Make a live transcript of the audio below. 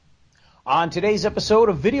On today's episode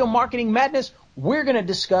of Video Marketing Madness, we're going to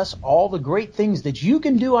discuss all the great things that you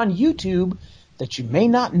can do on YouTube that you may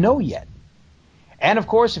not know yet. And of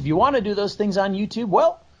course, if you want to do those things on YouTube,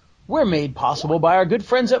 well, we're made possible by our good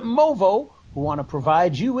friends at Movo, who want to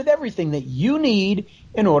provide you with everything that you need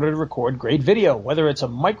in order to record great video. Whether it's a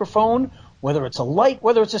microphone, whether it's a light,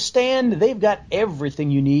 whether it's a stand, they've got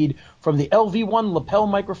everything you need, from the LV1 lapel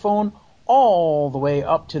microphone all the way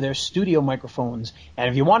up to their studio microphones. And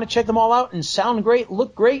if you want to check them all out and sound great,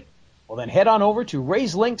 look great, well then head on over to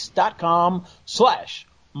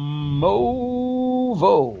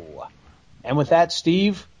raiselinks.com/Movo. And with that,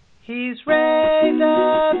 Steve? He's Ray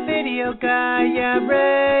the video guy, yeah,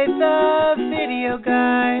 Ray the video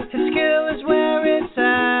guy. His skill is where it's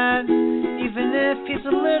at, even if he's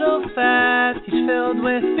a little fat. He's filled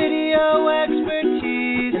with video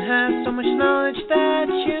expertise and has so much knowledge that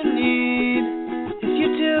you need. His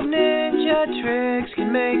YouTube ninja tricks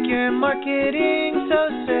can make your marketing so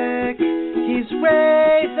sick. He's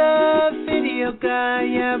Ray the video guy,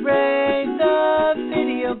 yeah, Ray the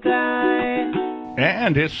video guy.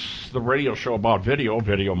 And it's the radio show about Video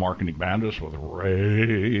Marketing Madness with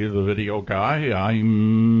Ray, the video guy.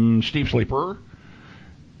 I'm Steve Sleeper.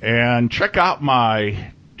 And check out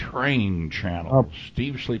my train channel,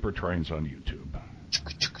 Steve Sleeper Trains on YouTube.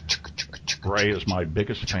 Ray is my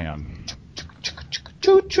biggest fan.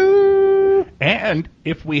 Choo-choo! And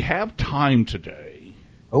if we have time today,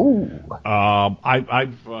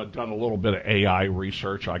 I've done a little bit of AI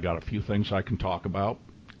research. I got a few things I can talk about.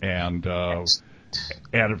 And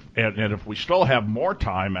if we still have more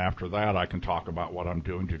time after that, I can talk about what I'm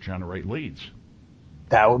doing to generate leads.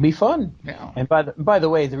 That would be fun. Yeah. And by the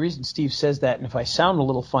way, the reason Steve says that, and if I sound a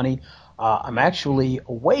little funny, I'm actually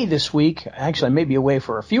away this week. Actually, I may be away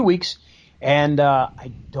for a few weeks, and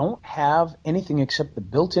I don't have anything except the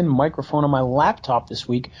built-in microphone on my laptop this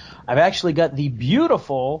week. I've actually got the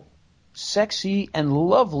beautiful, sexy, and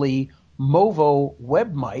lovely Movo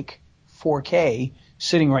web mic 4K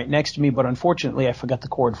sitting right next to me, but unfortunately I forgot the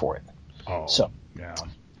cord for it. Oh, so yeah.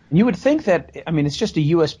 You would think that, I mean, it's just a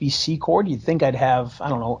USB-C cord. You'd think I'd have,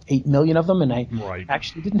 8 million of them, and I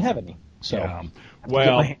actually didn't have any. So, yeah.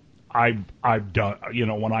 Well, I've done,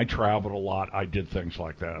 when I traveled a lot, I did things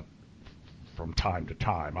like that from time to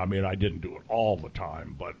time. I mean, I didn't do it all the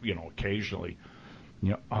time, but, occasionally,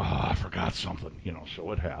 I forgot something,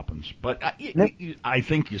 so it happens. But I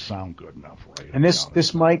think you sound good enough, right? And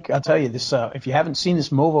this mic, I'll tell you, this if you haven't seen this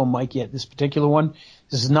Movo mic yet, this particular one,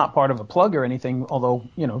 this is not part of a plug or anything, although,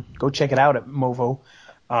 go check it out at Movo.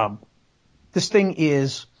 This thing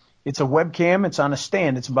it's a webcam. It's on a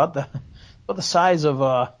stand. It's about the size of,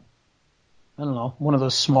 one of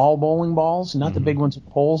those small bowling balls, not the big ones with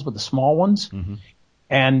poles, but the small ones. Mm-hmm.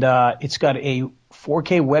 And it's got a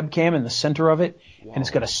 4K webcam in the center of it. Wow. And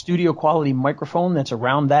it's got a studio quality microphone that's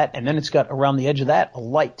around that, and then it's got around the edge of that a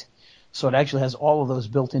light. So it actually has all of those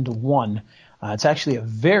built into one. It's actually a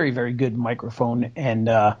very, very good microphone and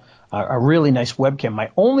a really nice webcam.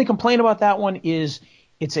 My only complaint about that one is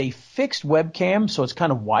it's a fixed webcam, so it's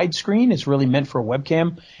kind of widescreen. It's really meant for a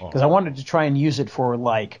webcam because I wanted to try and use it for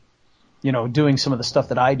doing some of the stuff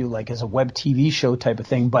that I do, like as a web TV show type of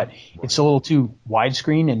thing, but it's a little too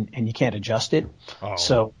widescreen and you can't adjust it. Oh,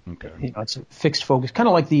 so, it's a fixed focus, kind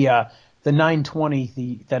of like the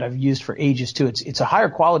 920 that I've used for ages too. It's a higher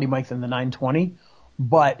quality mic than the 920,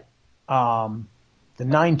 but the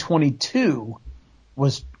 922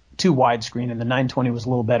 was too widescreen and the 920 was a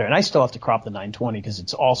little better. And I still have to crop the 920 because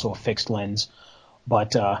it's also a fixed lens,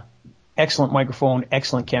 but excellent microphone,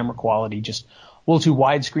 excellent camera quality, just a little too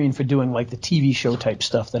widescreen for doing like the TV show type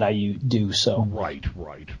stuff that I do. So right.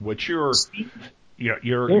 Which your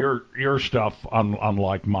stuff,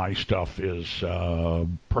 unlike my stuff, is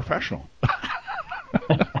professional.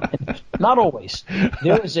 Not always.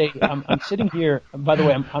 There is I'm sitting here. By the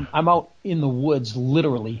way, I'm out in the woods,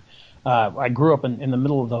 literally. I grew up in the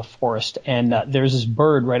middle of the forest, and there's this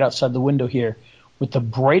bird right outside the window here with the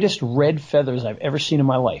brightest red feathers I've ever seen in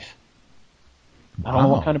my life. I don't know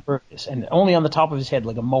what kind of bird it is, and only on the top of his head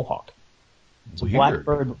like a mohawk. It's a black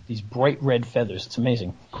bird with these bright red feathers. It's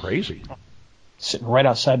amazing. Crazy. Sitting right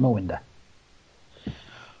outside my window.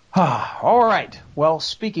 All right. Well,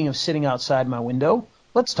 speaking of sitting outside my window,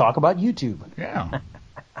 let's talk about YouTube. Yeah.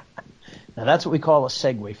 Now, that's what we call a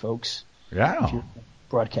segue, folks. Yeah.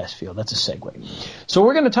 Broadcast field. That's a segue. So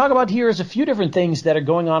we're going to talk about here is a few different things that are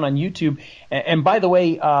going on YouTube. And by the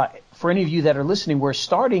way, for any of you that are listening, we're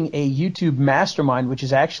starting a YouTube mastermind, which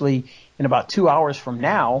is actually in about 2 hours from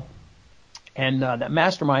now. And that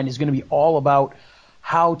mastermind is going to be all about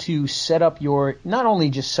how to set up not only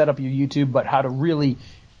just set up your YouTube, but how to really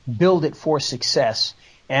build it for success.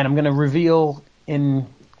 and I'm going to reveal in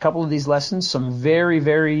a couple of these lessons some very,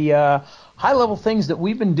 very high-level things that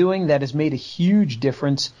we've been doing that has made a huge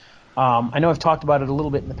difference. I know I've talked about it a little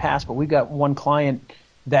bit in the past, but we've got one client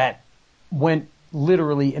that went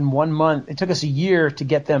literally in 1 month. It took us a year to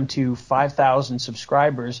get them to 5,000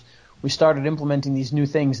 subscribers. We started implementing these new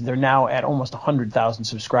things. They're now at almost 100,000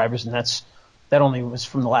 subscribers, and that only was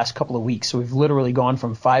from the last couple of weeks. So we've literally gone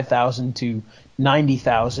from 5,000 to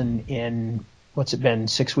 90,000 in, what's it been,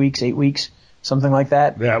 6 weeks, 8 weeks? Something like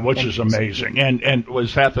that. Yeah, which is amazing. And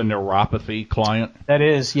was that the neuropathy client? That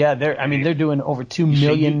is, yeah. They're doing over 2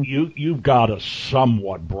 million. You've got a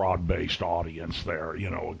somewhat broad-based audience there.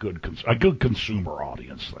 A good consumer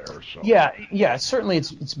audience there. So Yeah. Certainly,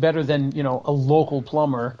 it's better than a local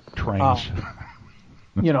plumber. Trains.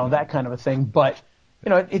 That kind of a thing. But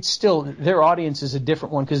it's still, their audience is a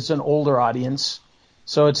different one because it's an older audience.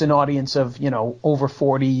 So it's an audience of over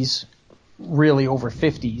 40s, really over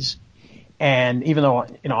 50s. And even though,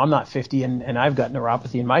 I'm not 50 and I've got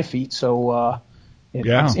neuropathy in my feet, so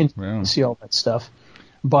it's interesting to see all that stuff.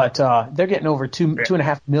 But they're getting over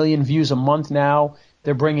 2.5 million views a month now.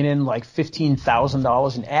 They're bringing in like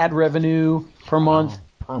 $15,000 in ad revenue per month.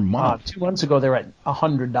 Per month. 2 months ago, they were at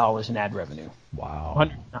 $100 in ad revenue. Wow.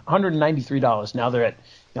 $193. Now they're at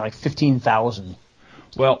like $15,000.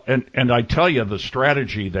 Well, and I tell you, the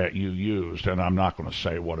strategy that you used, and I'm not going to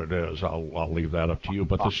say what it is, I'll leave that up to you,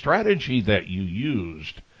 but the strategy that you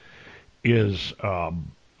used is,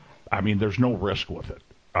 there's no risk with it.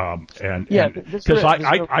 Because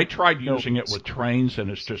I tried using it with trains,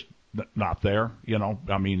 and it's just not there,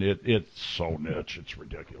 it's so niche, it's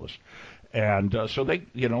ridiculous. And so they,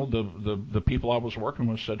 the people I was working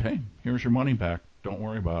with said, hey, here's your money back, don't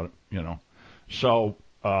worry about it, So,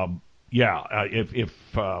 if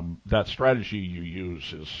that strategy you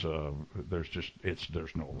use is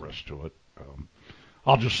there's no risk to it.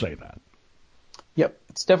 I'll just say that. Yep,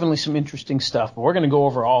 it's definitely some interesting stuff. But we're going to go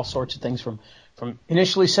over all sorts of things from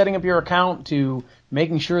initially setting up your account to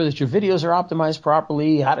making sure that your videos are optimized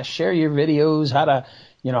properly, how to share your videos,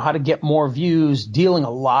 how to get more views, dealing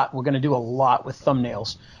a lot. We're going to do a lot with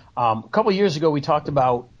thumbnails. A couple of years ago, we talked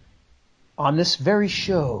about on this very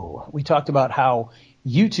show, we talked about how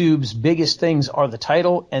YouTube's biggest things are the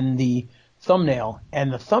title and the thumbnail,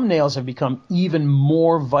 and the thumbnails have become even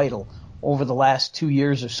more vital over the last 2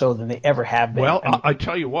 years or so than they ever have been. Well, I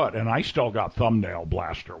tell you what, and I still got Thumbnail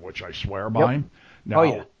Blaster, which I swear by. Yep.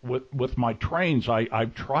 Now, with my trains,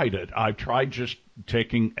 I've tried it. I've tried just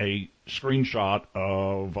taking a screenshot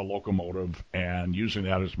of a locomotive and using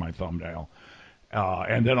that as my thumbnail.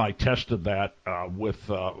 And then I tested that with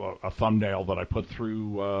a thumbnail that I put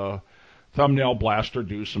through Thumbnail Blaster,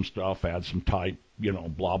 do some stuff, add some type,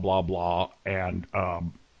 blah, blah, blah. And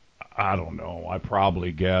I don't know, I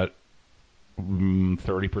probably get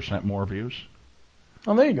 30% more views.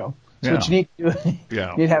 Oh, there you go. So what you need to do, you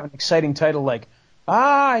need to have an exciting title like,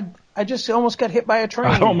 I just almost got hit by a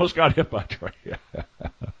train. I almost got hit by a train.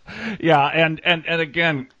 Yeah, and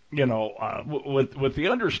again, with the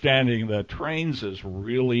understanding that trains is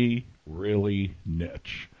really, really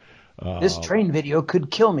niche. This train video could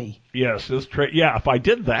kill me. Yes, this train. Yeah, if I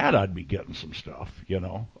did that, I'd be getting some stuff.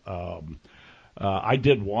 I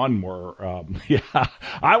did one where,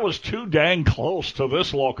 I was too dang close to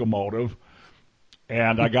this locomotive,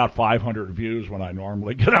 and I got 500 views when I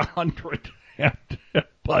normally get 100.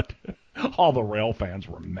 But all the rail fans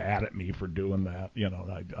were mad at me for doing that.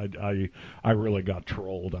 I really got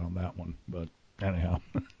trolled on that one. But anyhow.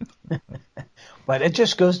 But it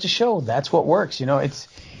just goes to show that's what works.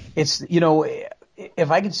 It's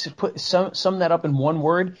if I could sum that up in one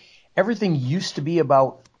word, everything used to be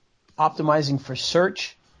about optimizing for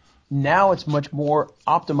search. Now it's much more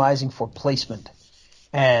optimizing for placement.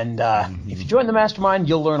 And if you join the mastermind,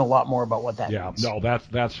 you'll learn a lot more about what that means. Yeah, no,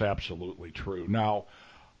 that's absolutely true. Now,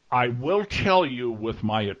 I will tell you with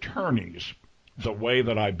my attorneys, the way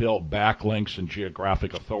that I build backlinks and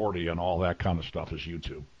geographic authority and all that kind of stuff is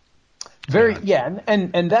YouTube.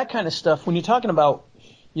 And that kind of stuff, when you're talking about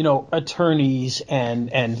attorneys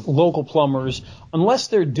and local plumbers, unless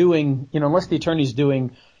they're doing, unless the attorney's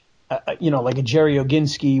doing, like a Jerry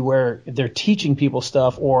Oginski where they're teaching people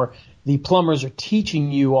stuff, or the plumbers are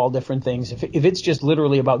teaching you all different things. If it's just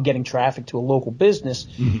literally about getting traffic to a local business,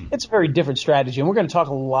 it's a very different strategy. And we're going to talk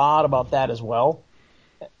a lot about that as well.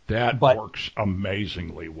 That works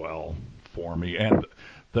amazingly well for me. And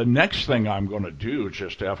the next thing I'm going to do,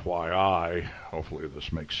 just FYI, hopefully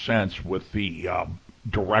this makes sense, with the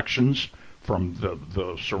directions from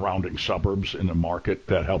the surrounding suburbs in the market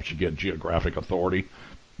that helps you get geographic authority.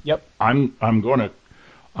 Yep. I'm going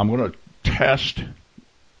to test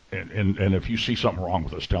and if you see something wrong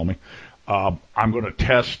with this, tell me. I'm going to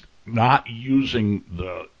test not using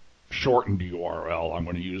the shortened URL. I'm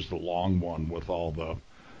going to use the long one with all the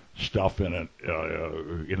stuff in it,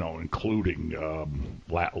 including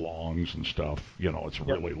lat longs and stuff. It's a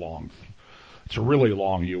really long. It's a really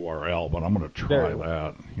long URL, but I'm going to try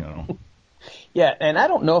that. Yeah, and I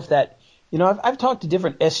don't know if that. I've talked to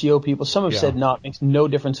different SEO people. Some have said no, it makes no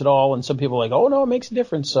difference at all, and some people are like, oh no, it makes a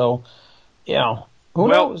difference. So, who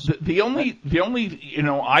knows? The only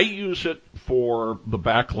I use it for the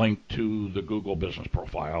backlink to the Google Business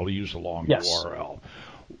Profile. I'll use the long URL.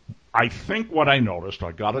 I think what I noticed,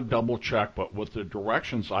 I got to double check, but with the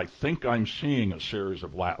directions, I think I'm seeing a series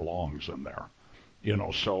of lat longs in there.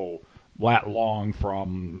 So lat long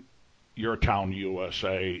from Your Town,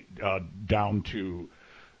 USA, down to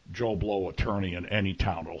Joe Blow attorney in any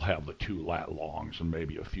town will have the 2 lat longs and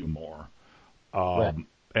maybe a few more. Right.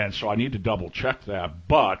 And so I need to double check that.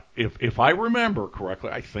 But if I remember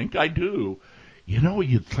correctly, I think I do.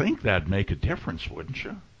 You'd think that'd make a difference, wouldn't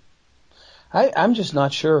you? I'm just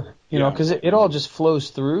not sure, because it all just flows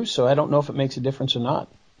through. So I don't know if it makes a difference or not.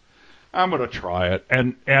 I'm going to try it.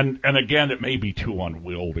 And again, it may be too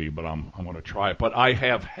unwieldy, but I'm going to try it. But I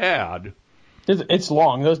have had. It's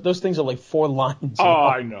long. Those things are like 4 lines.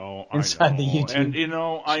 I know. Inside the YouTube. And,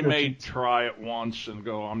 I may try it once and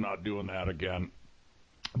go, I'm not doing that again.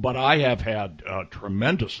 But I have had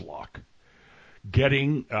tremendous luck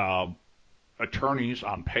getting attorneys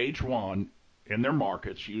on page 1 in their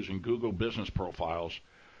markets using Google Business Profiles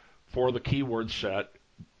for the keyword set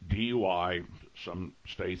DUI. Some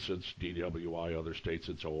states it's DWI, other states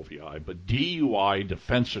it's OVI. But DUI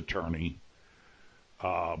defense attorney,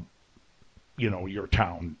 your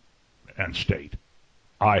town and state.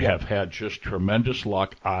 I have had just tremendous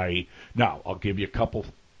luck. Now, I'll give you a couple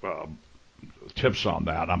tips on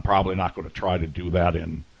that. I'm probably not going to try to do that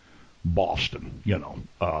in Boston,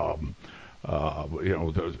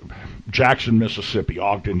 Jackson, Mississippi,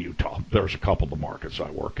 Ogden, Utah. There's a couple of the markets I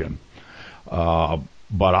work in.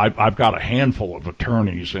 But I've got a handful of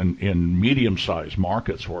attorneys in medium-sized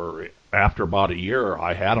markets where after about a year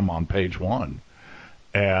I had them on page 1.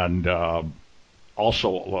 And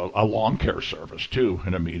also a lawn care service, too,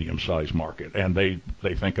 in a medium-sized market. And they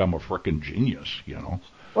think I'm a frickin' genius,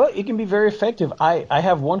 Well, it can be very effective. I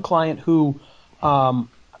have one client who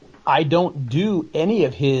I don't do any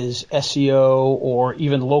of his SEO or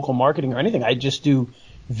even local marketing or anything. I just do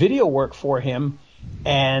video work for him,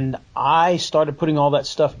 and I started putting all that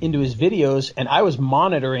stuff into his videos, and I was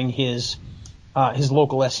monitoring his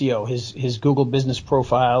local SEO, his Google Business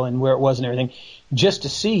Profile and where it was and everything, just to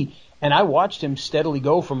see. And I watched him steadily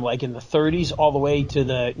go from like in the 30s all the way to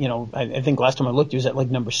the, I think last time I looked, he was at like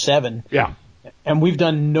number 7. Yeah. And he's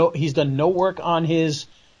done no work on his,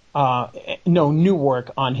 no new work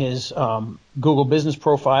on his Google Business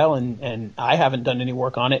Profile, and I haven't done any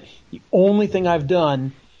work on it. The only thing I've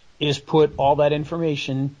done is put all that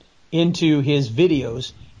information into his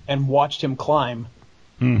videos and watched him climb.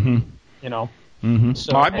 Mm-hmm. Mm-hmm.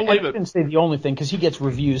 So I believe I didn't say the only thing because he gets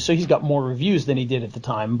reviews, so he's got more reviews than he did at the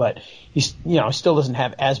time, but he's still doesn't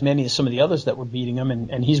have as many as some of the others that were beating him,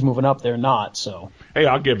 and he's moving up. They're not. So hey,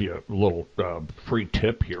 I'll give you a little free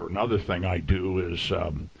tip here. Another thing I do is,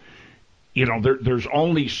 there's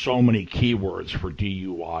only so many keywords for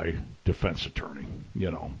DUI defense attorney.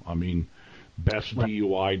 Best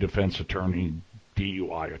DUI defense attorney.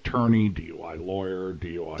 DUI attorney, DUI lawyer,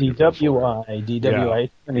 DUI DWI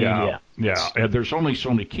attorney. Yeah. And there's only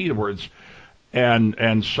so many keywords,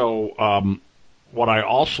 and so what I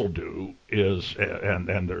also do is,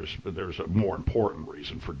 and there's a more important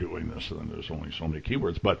reason for doing this than there's only so many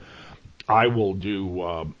keywords, but I will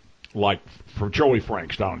do like for Joey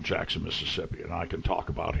Franks down in Jackson, Mississippi, and I can talk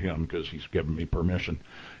about him because he's given me permission.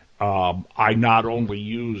 I not only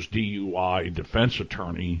use DUI defense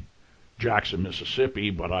attorney Jackson,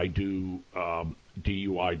 Mississippi, but I do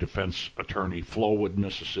DUI defense attorney Flowood,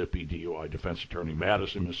 Mississippi, DUI defense attorney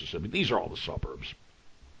Madison, Mississippi. These are all the suburbs.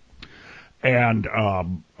 And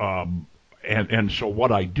so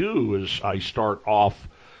what I do is I start off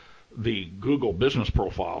the Google Business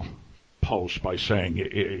Profile post by saying,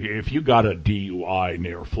 if you got a DUI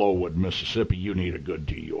near Flowood, Mississippi, you need a good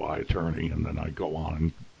DUI attorney. And then I go on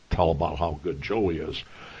and tell about how good Joey is.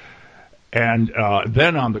 And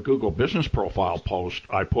then on the Google Business Profile post,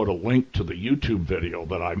 I put a link to the YouTube video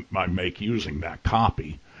that I make using that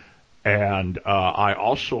copy. And I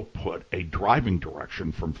also put a driving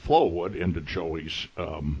direction from Flowood into Joey's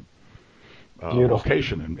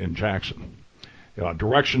location in Jackson.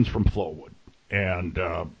 Directions from Flowood. And,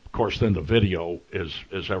 of course, then the video is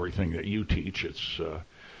everything that you teach. It's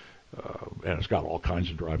and it's got all kinds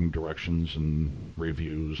of driving directions and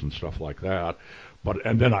reviews and stuff like that.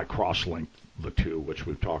 And then I cross-link the two, which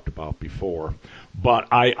we've talked about before. But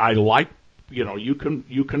I like, you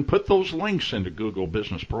can put those links into Google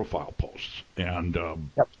Business Profile posts, and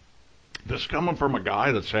this coming from a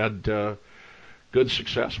guy that's had good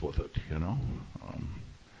success with it.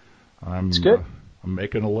 It's good. I'm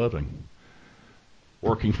making a living,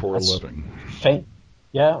 working for a living.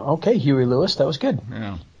 Yeah. Okay, Huey Lewis, that was good.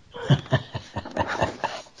 Yeah.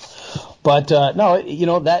 But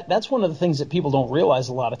no, that's one of the things that people don't realize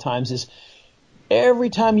a lot of times is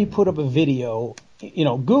every time you put up a video,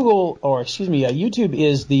 Google YouTube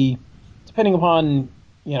is depending upon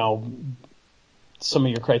some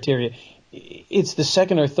of your criteria, it's the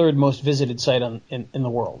second or third most visited site in the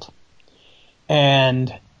world,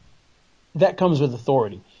 and that comes with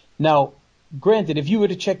authority. Now, granted, if you were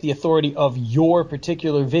to check the authority of your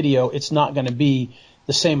particular video, it's not going to be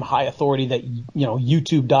the same high authority that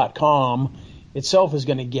YouTube.com itself is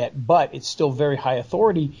going to get, but it's still very high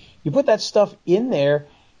authority. You put that stuff in there,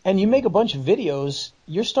 and you make a bunch of videos.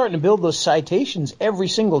 You're starting to build those citations every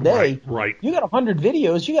single day. Right. You got 100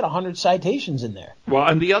 videos. You got 100 citations in there. Well,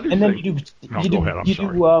 and the other thing. Then you do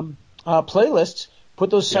playlists. Put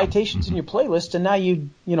those citations in your playlist, and now you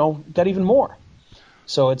got even more.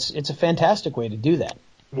 So it's a fantastic way to do that.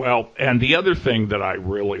 Well, and the other thing that I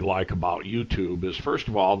really like about YouTube is, first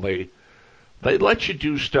of all, they let you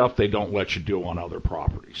do stuff they don't let you do on other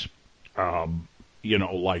properties.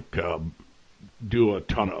 Do a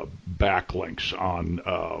ton of backlinks on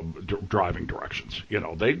driving directions.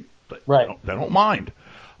 They don't mind.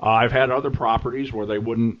 I've had other properties where they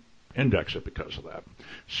wouldn't index it because of that.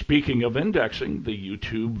 Speaking of indexing, the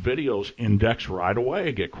YouTube videos index right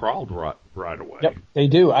away, get crawled right away. Yep, they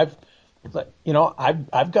do. I've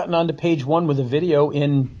gotten onto page 1 with a video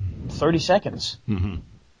in 30 seconds. Mm-hmm.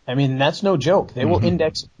 I mean, that's no joke. They will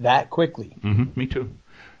index that quickly. Mm-hmm. Me too.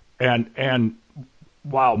 And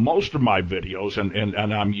while most of my videos,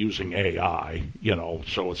 and I'm using AI,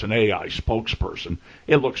 so it's an AI spokesperson,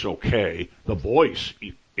 it looks okay. The voice,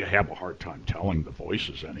 you have a hard time telling the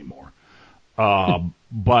voices anymore.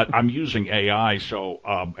 But I'm using AI, so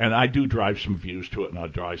and I do drive some views to it, and I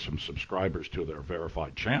drive some subscribers to their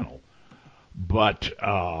verified channel. But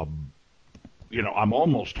I'm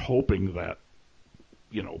almost hoping that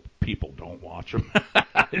people don't watch them.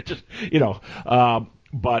 Just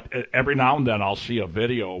but every now and then I'll see a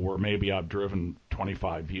video where maybe I've driven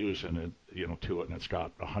 25 views to it, and it's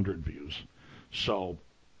got 100 views. So.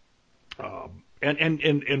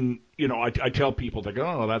 I tell people, they go,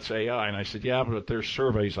 "Oh, that's AI," and I said, "Yeah, but there's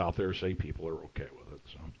surveys out there say people are okay with it."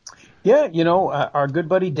 So, yeah, our good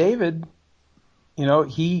buddy David,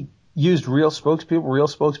 he used real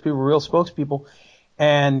spokespeople,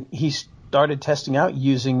 and he started testing out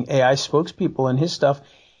using AI spokespeople in his stuff,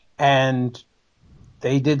 and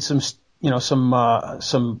they did some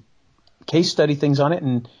case study things on it,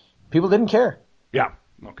 and people didn't care. Yeah.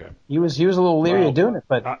 Okay. He was a little leery of doing it,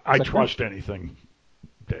 but I trust anything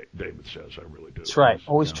David says. I really do. That's right.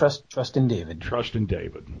 Always trust in David. Trust in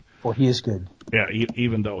David. For he is good. Yeah,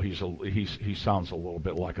 even though he sounds a little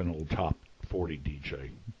bit like an old top 40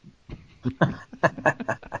 DJ.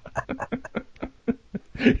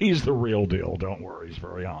 He's the real deal. Don't worry. He's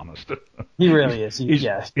very honest. He really is. He's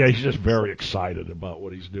just very excited about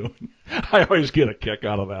what he's doing. I always get a kick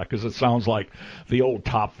out of that because it sounds like the old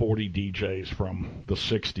top 40 DJs from the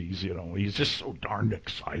 60s. He's just so darned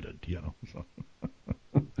excited, So.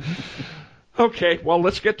 Okay, well,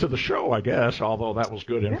 let's get to the show, I guess, although that was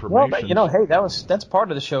good information. Well, hey, that's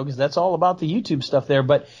part of the show because that's all about the YouTube stuff there.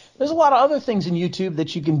 But there's a lot of other things in YouTube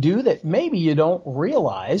that you can do that maybe you don't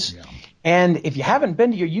realize. Yeah. And if you haven't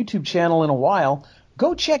been to your YouTube channel in a while,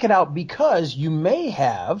 go check it out because you may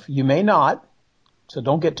not, so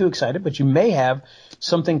don't get too excited, but you may have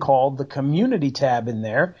something called the community tab in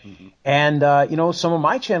there. Mm-hmm. And, some of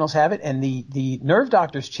my channels have it, and the Nerve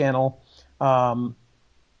Doctors channel,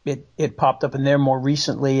 it popped up in there more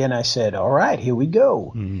recently, and I said, all right, here we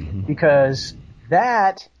go. Mm-hmm. Because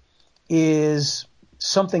that is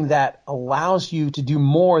something that allows you to do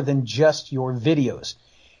more than just your videos.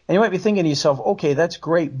 And you might be thinking to yourself, okay, that's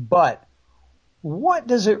great, but what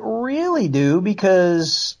does it really do?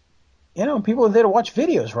 Because, people are there to watch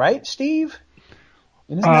videos, right, Steve?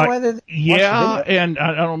 Isn't that why they're and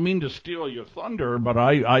I don't mean to steal your thunder, but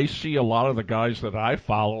I see a lot of the guys that I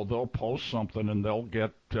follow, they'll post something and they'll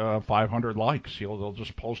get 500 likes. They'll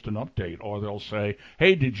just post an update, or they'll say,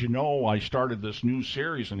 hey, did you know I started this new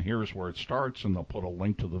series and here's where it starts, and they'll put a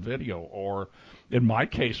link to the video. Or in my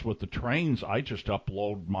case with the trains, I just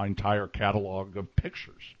upload my entire catalog of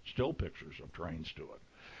pictures, still pictures of trains to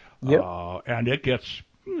it. Yep. And it gets,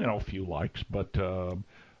 a few likes, but, but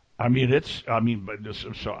this,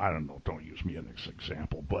 so I don't know, don't use me as an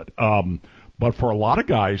example, but for a lot of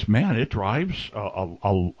guys, man, it drives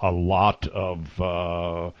a lot of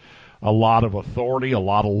authority, a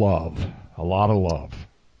lot of love.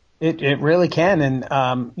 It really can. And,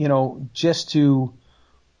 just to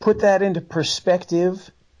put that into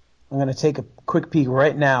perspective, I'm going to take a quick peek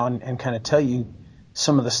right now and kind of tell you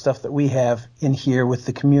some of the stuff that we have in here with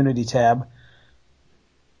the community tab.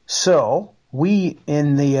 So we,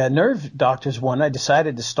 in the Nerve Doctors one, I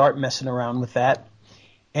decided to start messing around with that.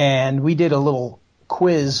 And we did a little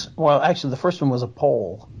quiz. Well, actually, the first one was a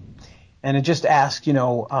poll. And it just asked,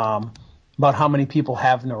 about how many people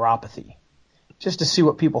have neuropathy, just to see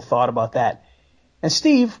what people thought about that. And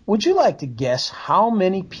Steve, would you like to guess how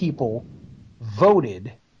many people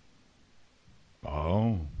voted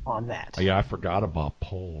on that? Yeah, I forgot about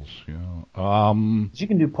polls. Yeah. You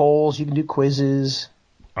can do polls, you can do quizzes.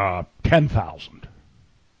 10,000.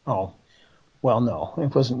 Oh, well, no,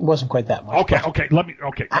 it wasn't quite that much. Okay.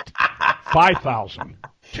 5,000.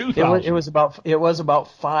 2,000. It was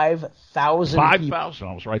about 5,000. 5,000.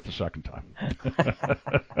 I was right the second time.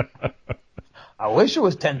 I wish it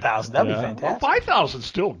was 10,000. That'd be fantastic. Well, 5,000 is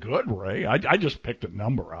still good, Ray. I just picked a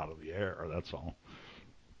number out of the air. That's all.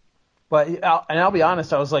 But I'll be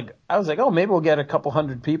honest. I was like, oh, maybe we'll get a couple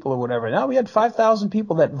hundred people or whatever. Now we had 5,000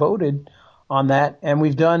 people that voted on that, and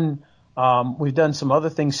we've done some other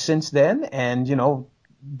things since then, and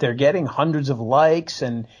they're getting hundreds of likes,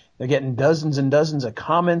 and they're getting dozens and dozens of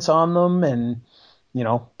comments on them, and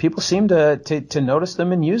people seem to notice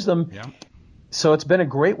them and use them. Yeah. So it's been a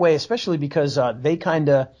great way, especially because we kind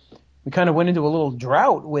of went into a little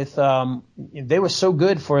drought with they were so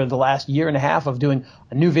good for the last year and a half of doing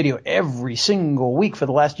a new video every single week for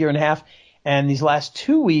the last year and a half, and these last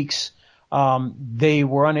 2 weeks they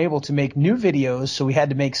were unable to make new videos, so we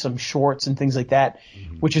had to make some shorts and things like that,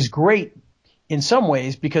 which is great in some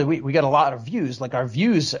ways because we got a lot of views. Like our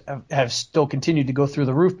views have still continued to go through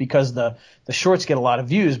the roof because the shorts get a lot of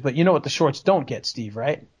views, but you know what the shorts don't get, Steve,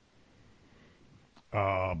 right?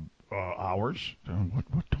 Hours. What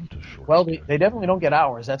don't the shorts? Well, they definitely don't get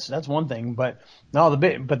hours. That's one thing. But no,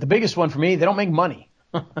 the biggest one for me, they don't make money.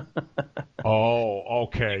 Oh,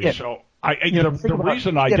 okay. Yeah. So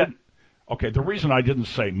the reason I didn't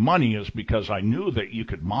say money is because I knew that you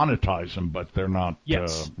could monetize them, but they're not.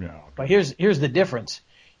 Yes. Okay. But here's the difference.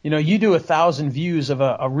 You do 1,000 views of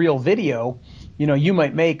a real video. You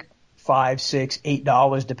might make $5, $6,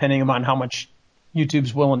 $8 depending on how much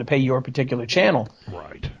YouTube's willing to pay your particular channel.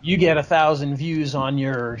 Right. You get 1,000 views on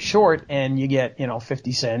your short, and you get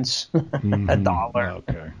 50 cents, $1.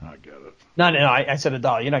 Okay, I get it. No, I said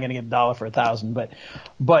 $1. You're not going to get $1 for 1,000,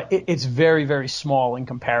 but it's very, very small in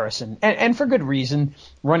comparison, and for good reason.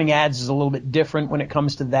 Running ads is a little bit different when it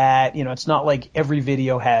comes to that. It's not like every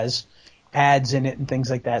video has ads in it and things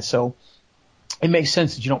like that. So it makes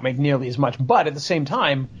sense that you don't make nearly as much. But at the same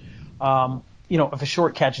time, if a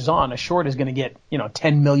short catches on, a short is going to get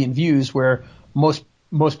 10 million views, where most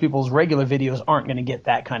people's regular videos aren't going to get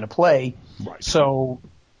that kind of play. Right. So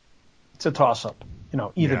it's a toss up,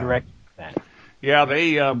 either direction. Yeah,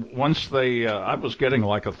 I was getting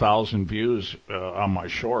like 1,000 views on my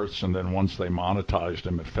shorts, and then once they monetized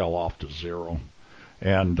them, it fell off to 0.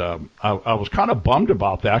 And I was kind of bummed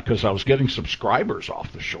about that because I was getting subscribers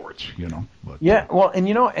off the shorts, But, yeah, well,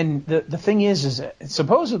 and the thing is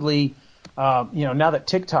supposedly, now that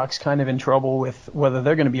TikTok's kind of in trouble with whether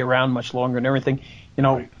they're going to be around much longer and everything,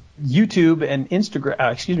 right. YouTube and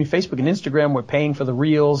Facebook and Instagram were paying for the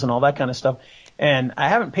reels and all that kind of stuff. And I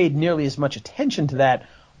haven't paid nearly as much attention to that,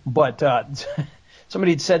 but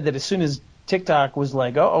somebody had said that as soon as TikTok was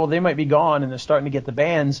like, oh, they might be gone and they're starting to get the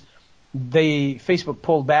bans, Facebook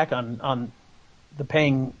pulled back on the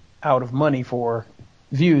paying out of money for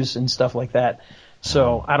views and stuff like that.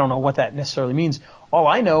 So I don't know what that necessarily means. All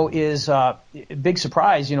I know is big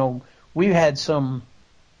surprise. We've had some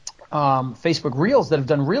Facebook Reels that have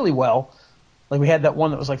done really well. Like we had that one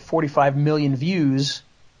that was like 45 million views,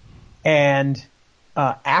 and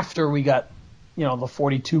after we got the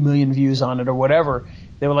 42 million views on it or whatever,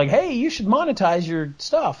 they were like, hey, you should monetize your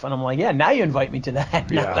stuff. And I'm like, yeah, now you invite me to that.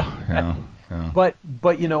 Yeah. But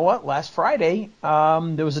you know what? Last Friday,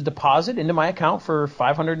 there was a deposit into my account for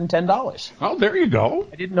 $510. Oh, there you go.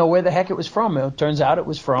 I didn't know where the heck it was from. It turns out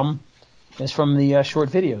it's from the short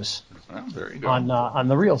videos. Well, there you go. On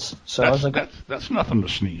the reels. So I was like, that's nothing to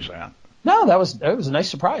sneeze at. No, that was a nice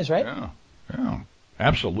surprise, right? Yeah,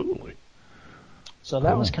 absolutely. So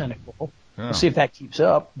that was kind of cool. Yeah. We'll see if that keeps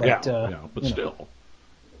up. But, but still.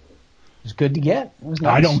 was good to get. It was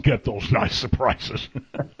nice. I don't get those nice surprises.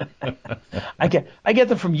 I get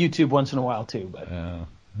them from YouTube once in a while too, but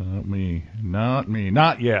not me,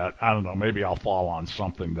 not yet. I don't know. Maybe I'll fall on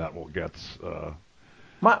something that will get.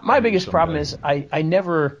 My biggest problem is I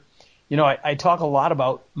never, I talk a lot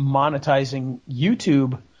about monetizing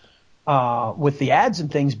YouTube with the ads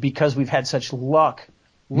and things because we've had such luck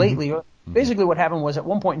lately. Mm-hmm. Basically, what happened was at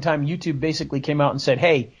one point in time, YouTube basically came out and said,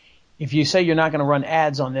 "Hey, if you say you're not going to run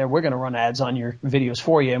ads on there, we're going to run ads on your videos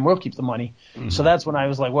for you, and we'll keep the money." Mm-hmm. So that's when I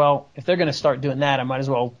was like, well, if they're going to start doing that, I might as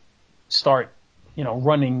well start,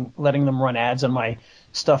 letting them run ads on my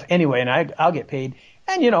stuff anyway, and I'll get paid.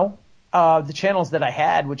 And, the channels that I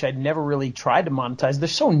had, which I'd never really tried to monetize, they're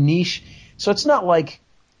so niche. So it's not like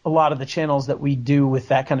a lot of the channels that we do with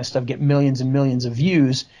that kind of stuff get millions and millions of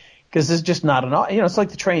views because there's just not enough. It's like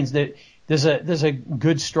the trains. There's a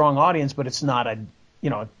good, strong audience, but it's not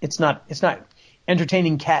it's not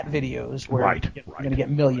entertaining cat videos where you're going to get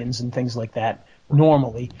millions and things like that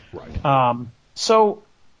normally. Right. So,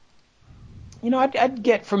 I'd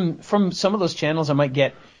get from some of those channels, I might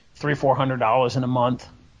get $300-400 in a month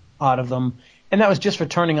out of them, and that was just for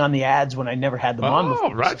turning on the ads when I never had them on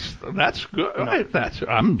before. Oh, that's good.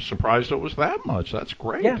 I'm surprised it was that much. That's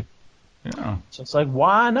great. Yeah. So it's like,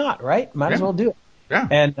 why not, right? Might as well do it. Yeah.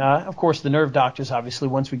 And, of course, the Nerve Doctors, obviously,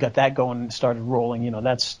 once we got that going and started rolling,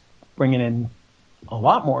 that's bringing in a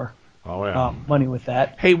lot more money with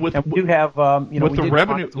that. Hey, we do have, with the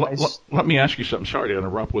revenue, let me ask you something. Sorry to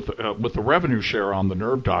interrupt. With the revenue share on the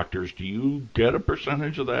Nerve Doctors, do you get a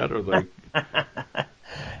percentage of that, or they?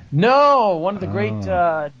 No. One of the great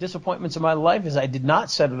disappointments of my life is I did not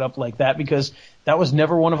set it up like that because that was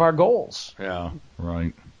never one of our goals. Yeah,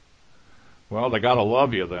 right. Well, they got to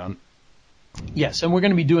love you then. Yes, and we're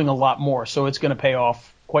going to be doing a lot more, so it's going to pay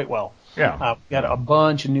off quite well. Yeah. We've got a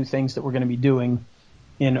bunch of new things that we're going to be doing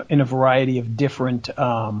in a variety of different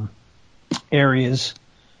areas,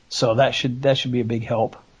 so that should be a big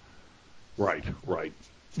help. Right.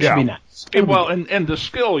 Should be nice. Well, and the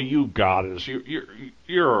skill you got is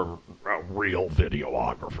you're a real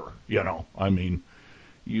videographer. I mean,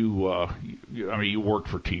 you work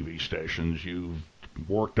for TV stations. You've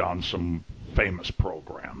worked on some famous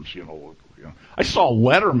programs. I saw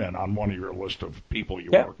Letterman on one of your list of people you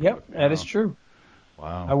worked with. Yep, that is true.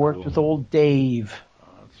 Wow. I worked with old Dave. Oh,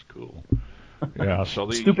 that's cool. Yeah. So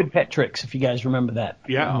the Stupid Pet Tricks, if you guys remember that.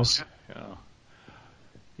 Yeah.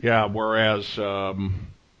 Yeah. Whereas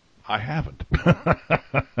I haven't,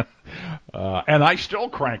 and I still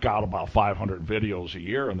crank out about 500 videos a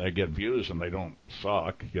year, and they get views, and they don't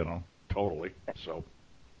suck. Totally. So.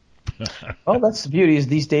 Well, that's the beauty is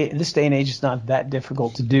in this day and age, it's not that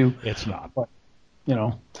difficult to do. It's not. But,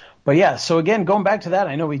 but yeah, so again, going back to that,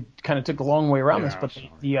 I know we kind of took a long way around this, but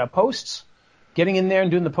the posts, getting in there and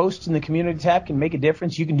doing the posts in the community tab can make a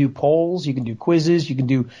difference. You can do polls, you can do quizzes, you can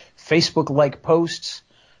do Facebook-like posts.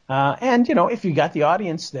 And, if you got the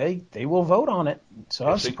audience, they will vote on it. So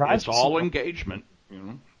I was surprised. It's all engagement.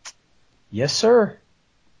 Yes, sir.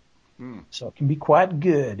 So it can be quite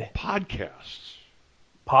good.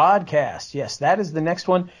 Podcast, yes, that is the next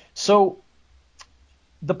one. So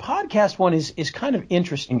the podcast one is kind of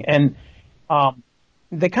interesting, and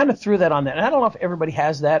they kind of threw that on there. And I don't know if everybody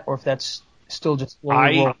has that or if that's still just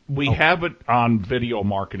we have it on Video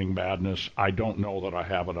Marketing Madness. I don't know that I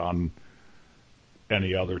have it on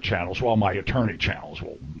any other channels. Well, my attorney channels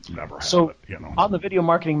will never have it. On the Video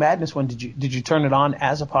Marketing Madness one, did you turn it on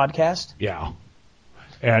as a podcast? Yeah.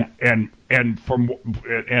 And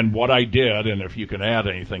what I did, and if you can add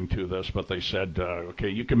anything to this, but they said, okay,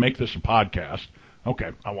 you can make this a podcast.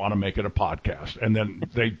 Okay, I want to make it a podcast. And then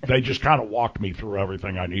they just kind of walked me through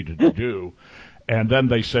everything I needed to do. And then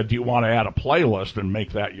they said, do you want to add a playlist and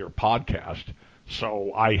make that your podcast?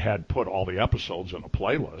 So I had put all the episodes in a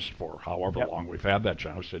playlist for however long we've had that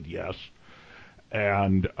channel. I said yes.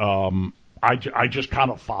 And I just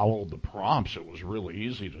kind of followed the prompts. It was really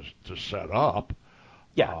easy to set up.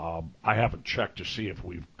 Yeah. I haven't checked to see if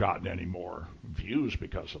we've gotten any more views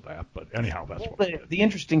because of that, but anyhow, that's what the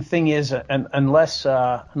interesting thing is, unless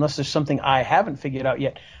there's something I haven't figured out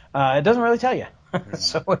yet, it doesn't really tell you.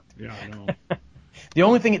 Yeah, I know. The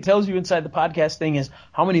only thing it tells you inside the podcast thing is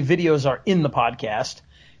how many videos are in the podcast,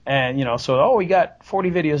 and we got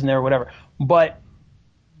 40 videos in there or whatever. But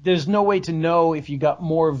there's no way to know if you got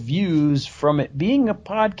more views from it being a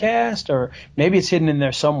podcast, or maybe it's hidden in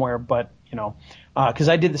there somewhere. But because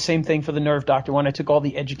I did the same thing for the Nerve Doctor one. I took all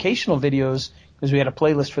the educational videos because we had a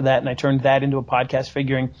playlist for that, and I turned that into a podcast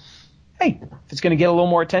figuring, hey, if it's going to get a little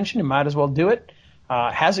more attention, you might as well do it.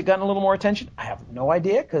 Has it gotten a little more attention? I have no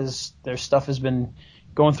idea because their stuff has been,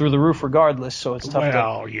 going through the roof regardless, so it's tough.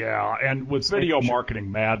 Well, yeah, and with Video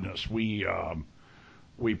Marketing Madness, we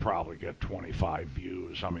probably get 25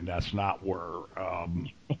 views. I mean, that's not where,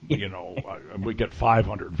 we get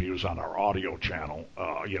 500 views on our audio channel,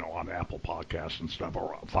 on Apple Podcasts and stuff,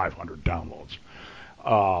 or 500 downloads.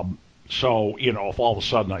 So, if all of a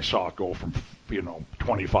sudden I saw it go from,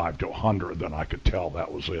 25 to 100, then I could tell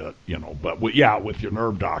that was it, But, with your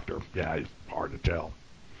Nerve Doctor, it's hard to tell.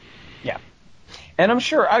 Yeah. And I'm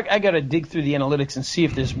sure I got to dig through the analytics and see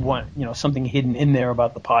if there's something hidden in there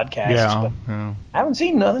about the podcast. Yeah. I haven't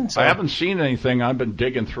seen nothing. So. I haven't seen anything. I've been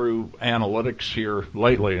digging through analytics here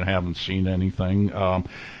lately and haven't seen anything.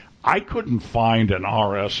 I couldn't find an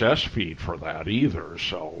RSS feed for that either.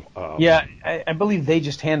 So I believe they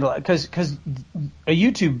just handle it because a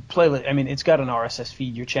YouTube playlist. I mean, it's got an RSS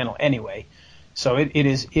feed your channel anyway. So it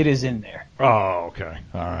is in there. Oh, okay.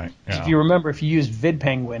 All right. Yeah. So if you remember, if you use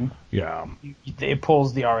VidPenguin, it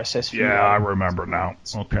pulls the RSS feed. Yeah, I remember now.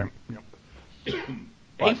 Okay. Yep.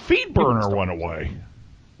 Hey, FeedBurner went away.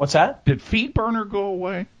 What's that? Did FeedBurner go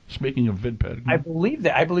away? Speaking of VidPenguin, I believe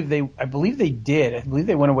they did. I believe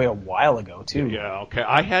they went away a while ago too. Yeah. Okay.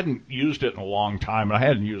 I hadn't used it in a long time. I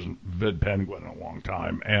hadn't used VidPenguin in a long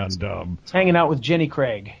time, and it's hanging out with Jenny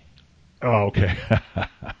Craig. Oh, okay.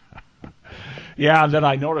 Yeah, and then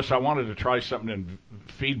I noticed I wanted to try something in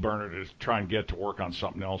FeedBurner to try and get to work on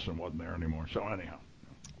something else and wasn't there anymore. So anyhow,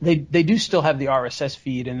 they do still have the RSS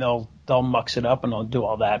feed and they'll mux it up and they'll do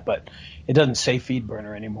all that, but it doesn't say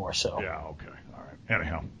FeedBurner anymore. So yeah, okay, all right.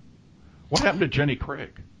 Anyhow, what happened to Jenny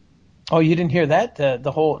Craig? Oh, you didn't hear that?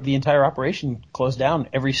 The entire operation closed down.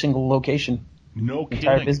 Every single location. No kidding.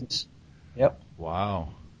 Entire business. Yep. Wow,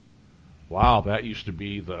 that used to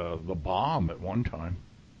be the bomb at one time.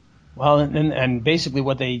 Well, and basically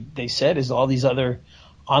what they said is all these other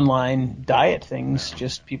online diet things,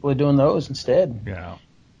 just people are doing those instead. Yeah.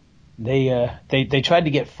 They tried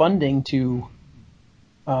to get funding to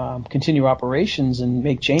continue operations and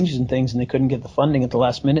make changes and things, and they couldn't get the funding at the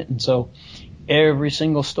last minute, and so every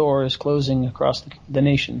single store is closing across the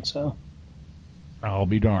nation. So I'll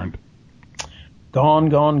be darned. Gone.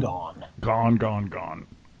 Gone.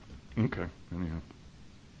 Okay. Anyhow.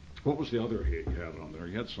 What was the other hit you had on there?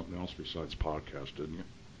 You had something else besides podcast, didn't you?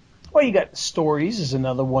 Well, you got stories is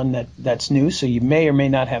another one that's new, so you may or may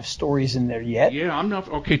not have stories in there yet. Yeah, I'm not.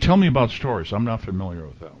 Okay, tell me about stories. I'm not familiar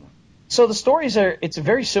with that one. So the stories it's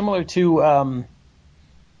very similar to,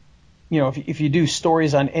 if you do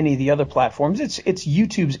stories on any of the other platforms, it's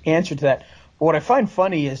YouTube's answer to that. But what I find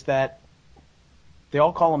funny is that they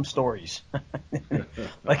all call them stories.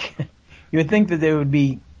 Like, you would think that they would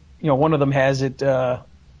be, one of them has it,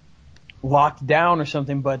 locked down or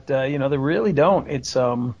something, but they really don't. It's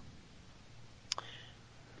apparently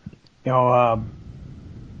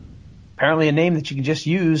a name that you can just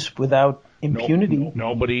use without impunity.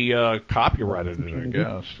 Nobody copyrighted it, I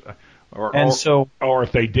guess. Or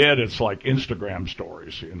if they did, it's like Instagram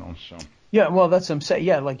stories, So yeah, well, that's what I'm saying.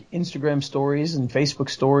 Yeah, like Instagram stories and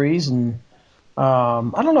Facebook stories, and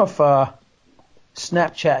I don't know if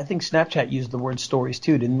Snapchat. I think Snapchat used the word stories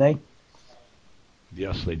too, didn't they?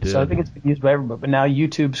 Yes, they did. So I think it's been used by everybody. But now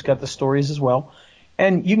YouTube's got the stories as well.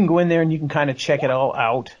 And you can go in there and you can kind of check it all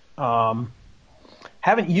out.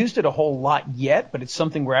 Haven't used it a whole lot yet, but it's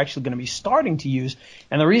something we're actually going to be starting to use.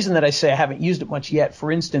 And the reason that I say I haven't used it much yet,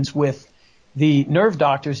 for instance, with the Nerve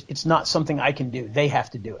Doctors, it's not something I can do. They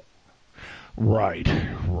have to do it. Right.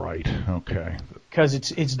 Okay. Because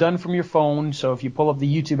it's done from your phone. So if you pull up the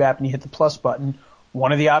YouTube app and you hit the plus button,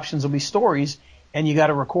 one of the options will be stories, and you got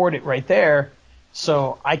to record it right there.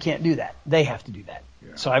 So I can't do that. They have to do that.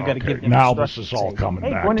 Yeah, so I've got to give them now this is all coming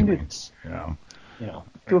back to me. Do this. Yeah.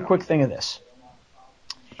 Do a quick thing of this.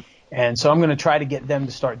 And so I'm going to try to get them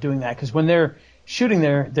to start doing that, because when they're shooting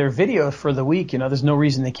their video for the week, there's no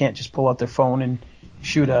reason they can't just pull out their phone and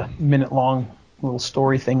shoot a minute-long little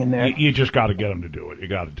story thing in there. You just got to get them to do it. You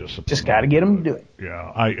got to discipline. Just got to get them to do it.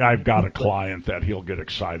 Yeah, I've got a client that he'll get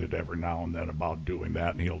excited every now and then about doing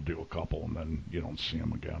that, and he'll do a couple, and then you don't see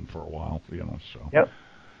him again for a while. So. Yep.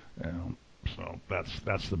 So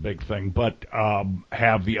that's the big thing. But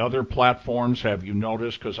have the other platforms, have you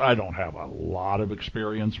noticed? Because I don't have a lot of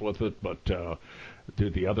experience with it, but do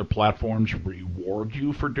the other platforms reward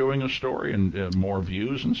you for doing a story and more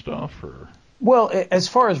views and stuff? Or? Well, as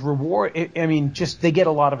far as reward, just they get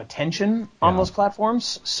a lot of attention on those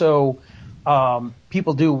platforms. So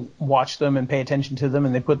people do watch them and pay attention to them,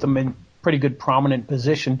 and they put them in pretty good prominent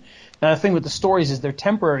position. Now, the thing with the stories is they're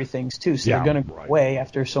temporary things too, so they're going to go away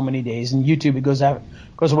after so many days. And YouTube, it goes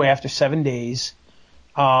away after 7 days.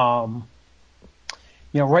 Right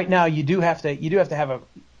now you do have to have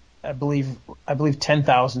I believe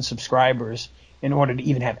 10,000 subscribers in order to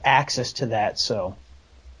even have access to that. So,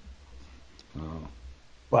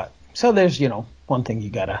 but so there's one thing you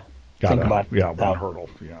gotta think about. Yeah, one hurdle.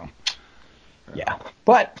 Yeah,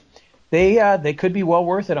 but they could be well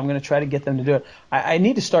worth it. I'm going to try to get them to do it. I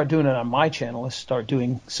need to start doing it on my channel. Let's start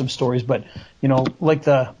doing some stories. But like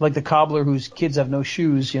the cobbler whose kids have no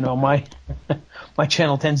shoes. My my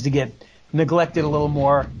channel tends to get neglected a little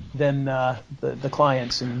more than the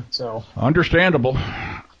clients, and so understandable.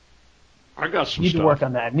 I got some need stuff. to work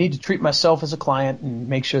on that. I need to treat myself as a client and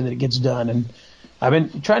make sure that it gets done. And I've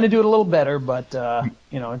been trying to do it a little better, but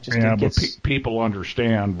it just it gets. But people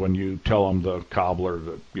understand when you tell them the cobbler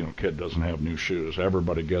that kid doesn't have new shoes.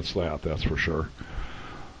 Everybody gets that. That's for sure.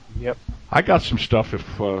 Yep. I got some stuff.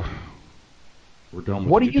 If we're done with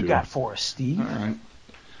what do YouTube. you got for us, Steve? All right.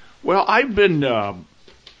 Well, I've been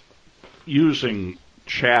using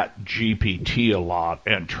Chat GPT a lot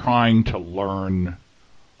and trying to learn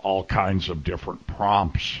all kinds of different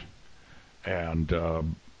prompts. And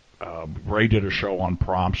Ray did a show on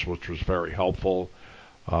prompts, which was very helpful.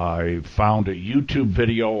 I found a YouTube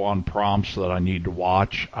video on prompts that I need to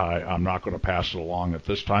watch. I'm not going to pass it along at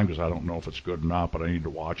this time because I don't know if it's good or not, but I need to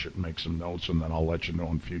watch it and make some notes, and then I'll let you know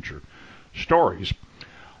in future stories.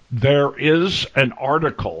 There is an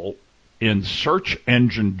article in Search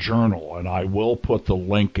Engine Journal, and I will put the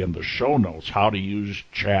link in the show notes, how to use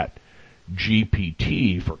Chat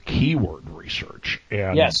GPT for keyword research.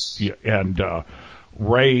 And, yes. And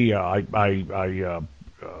Ray, I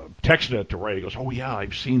texted it to Ray. He goes, "Oh yeah,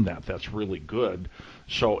 I've seen that. That's really good."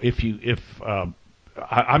 So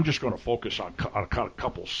I'm just going to focus on a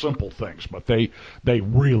couple simple things, but they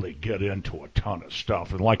really get into a ton of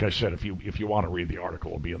stuff. And like I said, if you want to read the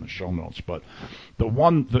article, it'll be in the show notes. But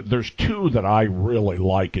there's two that I really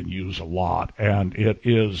like and use a lot, and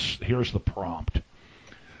here's the prompt: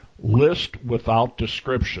 list without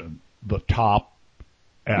description the top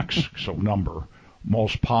X, so number,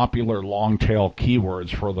 most popular long-tail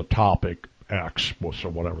keywords for the topic X, so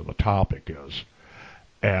whatever the topic is.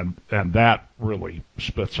 And that really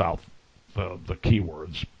spits out the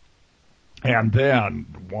keywords. And then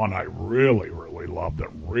one I really, really love that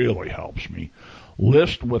really helps me,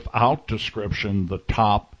 list without description the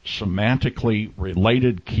top semantically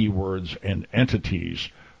related keywords and entities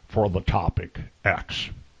for the topic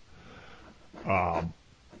X.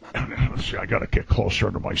 Let's see, I got to get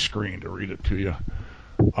closer to my screen to read it to you.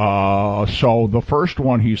 So the first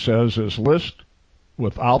one he says is list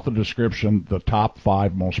without the description the top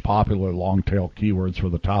 5 most popular long-tail keywords for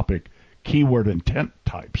the topic keyword intent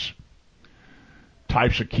types.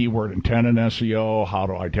 Types of keyword intent in SEO, how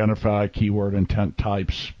to identify keyword intent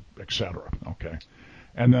types, etc. Okay.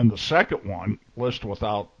 And then the second one, list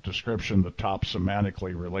without description the top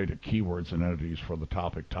semantically related keywords and entities for the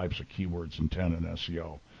topic types of keywords intent in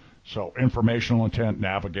SEO. So informational intent,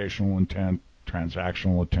 navigational intent,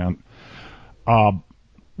 transactional intent.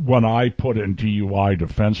 When I put in DUI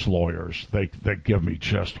defense lawyers, they give me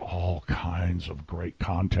just all kinds of great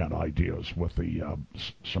content ideas with the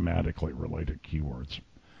semantically related keywords.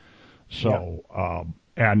 So, yeah.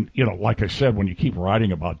 And, like I said, when you keep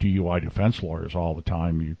writing about DUI defense lawyers all the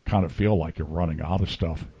time, you kind of feel like you're running out of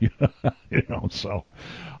stuff. So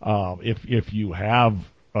if you have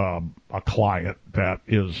a client that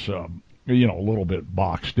is, a little bit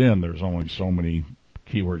boxed in, there's only so many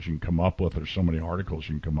keywords you can come up with, or so many articles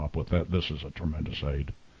you can come up with. That this is a tremendous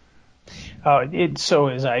aid. So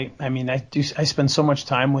is I spend so much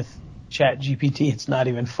time with Chat GPT, it's not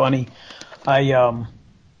even funny. I'm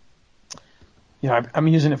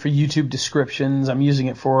using it for YouTube descriptions. I'm using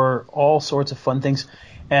it for all sorts of fun things.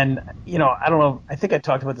 And, I don't know, I think I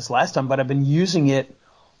talked about this last time, but I've been using it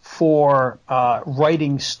for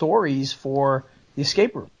writing stories for the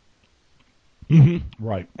escape room. Mm-hmm.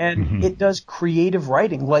 Right. And it does creative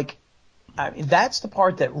writing. That's the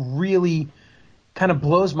part that really kind of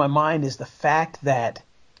blows my mind, is the fact that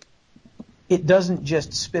it doesn't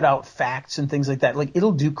just spit out facts and things like that. Like,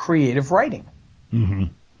 it'll do creative writing. Mm-hmm.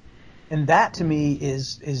 And that to me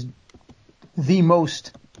is the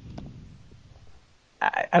most,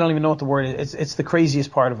 I don't even know what the word is. It's the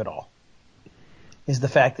craziest part of it all, is the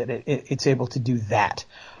fact that it's able to do that.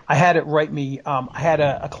 I had it write me, I had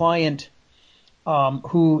a client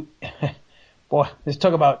who, boy, let's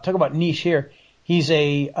talk about niche here. He's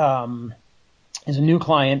a new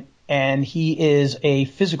client, and he is a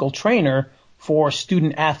physical trainer for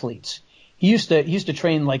student athletes. He used to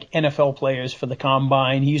train like NFL players for the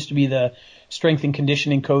combine. He used to be the strength and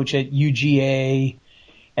conditioning coach at UGA,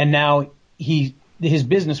 and now his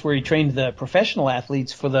business where he trained the professional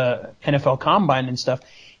athletes for the NFL combine and stuff.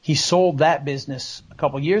 he sold that business a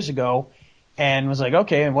couple years ago and was like,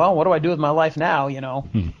 okay, well, what do I do with my life now?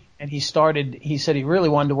 And he said he really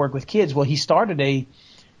wanted to work with kids. Well, he started a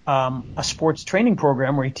sports training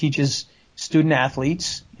program where he teaches student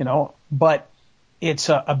athletes, but it's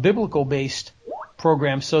a biblical based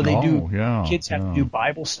program. So they kids have to do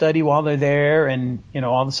Bible study while they're there and,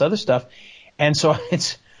 all this other stuff. And so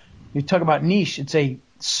you talk about niche, it's a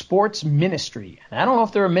sports ministry. And I don't know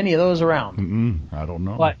if there are many of those around. I don't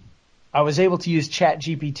know. But I was able to use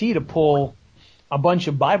ChatGPT to pull a bunch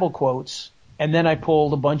of Bible quotes, and then I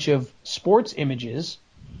pulled a bunch of sports images,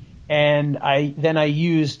 and I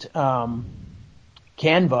used Canva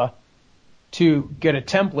to get a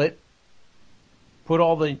template,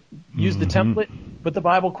 use the template, put the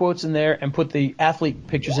Bible quotes in there, and put the athlete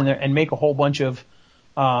pictures in there, and make a whole bunch of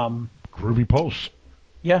groovy posts.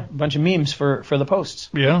 Yeah, a bunch of memes for the posts.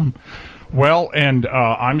 Yeah. Well, and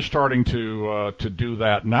I'm starting to do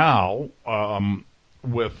that now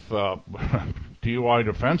with DUI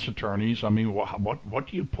defense attorneys. I mean, what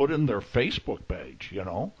do you put in their Facebook page,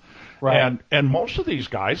 Right. And most of these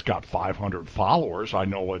guys got 500 followers. I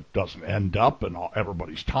know it doesn't end up in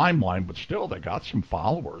everybody's timeline, but still, they got some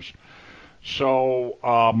followers.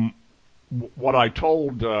 So what I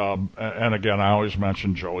told, and again, I always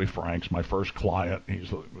mention Joey Franks, my first client. He's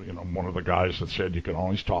one of the guys that said you can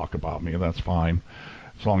always talk about me, and that's fine,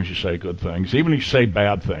 as long as you say good things. Even if you say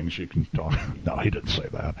bad things, you can talk. No, he didn't say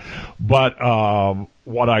that. But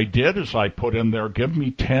what I did is I put in there, give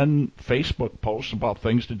me 10 Facebook posts about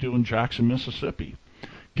things to do in Jackson, Mississippi.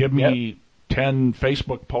 Give me 10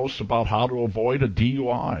 Facebook posts about how to avoid a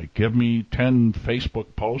DUI. Give me 10 Facebook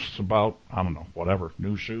posts about, I don't know, whatever,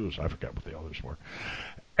 new shoes. I forget what the others were.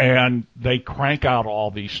 And they crank out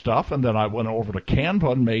all these stuff, and then I went over to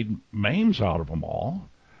Canva and made memes out of them all.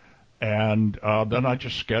 And then I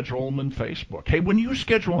just schedule them in Facebook. Hey, when you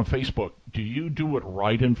schedule in Facebook, do you do it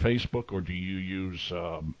right in Facebook, or do you use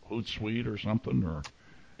Hootsuite or something? Or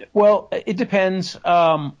Well, it depends.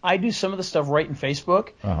 I do some of the stuff right in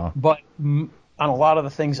Facebook, but on a lot of the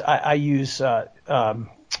things I use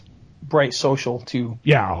Bright Social to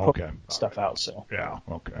put stuff out. So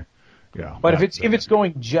But if it's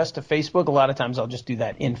going just to Facebook, a lot of times I'll just do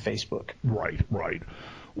that in Facebook. Right.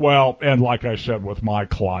 Well, and like I said with my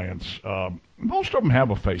clients, most of them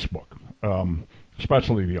have a Facebook,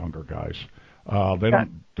 especially the younger guys.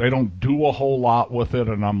 They don't do a whole lot with it,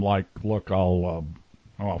 and I'm like, look,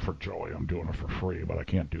 for Joey, I'm doing it for free, but I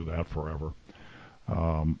can't do that forever.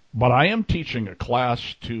 But I am teaching a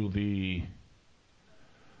class to the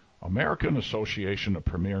American Association of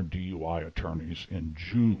Premier DUI Attorneys in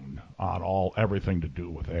June on everything to do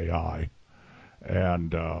with AI,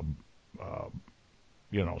 and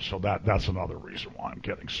so that's another reason why I'm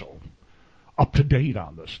getting so up to date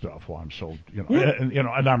on this stuff. Why I'm so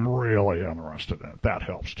and I'm really interested in it. That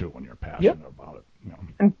helps too when you're passionate about it.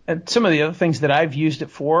 And some of the other things that I've used it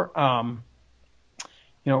for,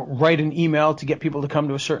 write an email to get people to come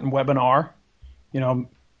to a certain webinar, and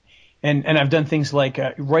I've done things like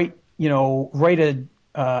write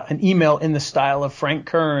an email in the style of Frank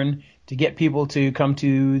Kern to get people to come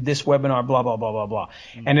to this webinar, blah, blah, blah, blah, blah.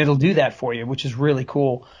 And it'll do that for you, which is really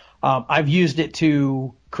cool. I've used it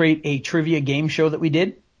to create a trivia game show that we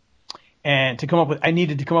did, and I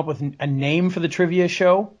needed to come up with a name for the trivia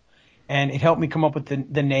show, and it helped me come up with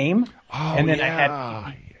the name. Oh, and then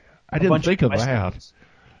I didn't think of that.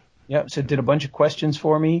 Yeah, so it did a bunch of questions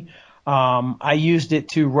for me. I used it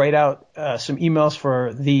to write out some emails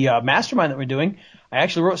for the mastermind that we're doing. I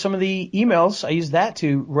actually wrote some of the emails. I used that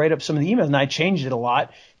to write up some of the emails, and I changed it a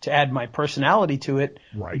lot to add my personality to it.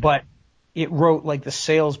 Right. But it wrote like the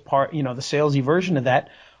sales part, the salesy version of that.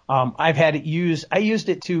 I've had it used. I used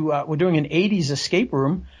it to. We're doing an '80s escape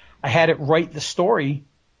room. I had it write the story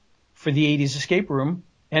for the '80s escape room,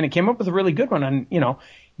 and it came up with a really good one. And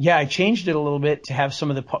I changed it a little bit to have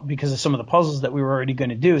because of some of the puzzles that we were already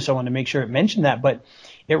going to do. So I wanted to make sure it mentioned that. But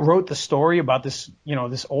it wrote the story about this,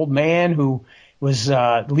 this old man who was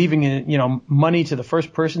leaving money to the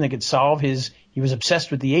first person that could solve he was obsessed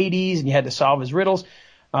with the 80s, and he had to solve his riddles.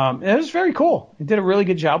 It was very cool. It did a really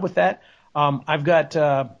good job with that. I've got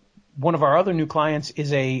one of our other new clients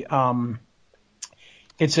is a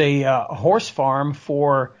horse farm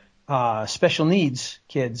for special needs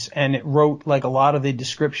kids, and it wrote like a lot of the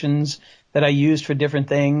descriptions that I used for different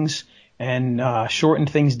things, and shortened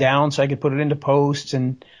things down so I could put it into posts,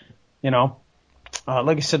 and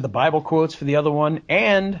like I said, the Bible quotes for the other one.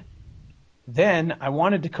 And then I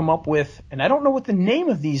wanted to come up with, and I don't know what the name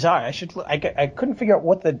of these are. I couldn't figure out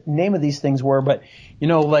what the name of these things were, but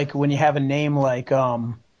like when you have a name like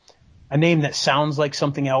a name that sounds like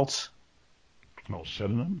something else. No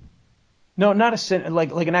synonym? No, not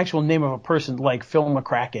like an actual name of a person, like Phil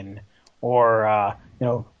McCracken or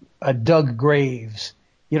Doug Graves.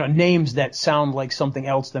 Names that sound like something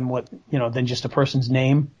else than just a person's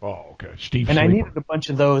name. Oh, okay. Steve And Sleeper. I needed a bunch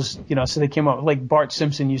of those, so they came up like Bart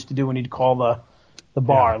Simpson used to do when he'd call the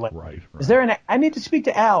bar. Yeah, right. Is there I need to speak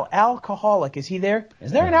to Al. Alcoholic. Is he there?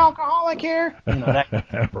 Is there an alcoholic here? I'm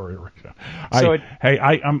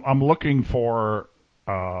looking for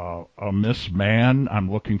a Miss Man. I'm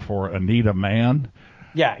looking for Anita Man.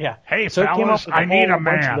 Yeah. Hey, so fellas, it came up with I need a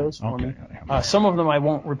bunch man. Of those for okay. me. Some of them I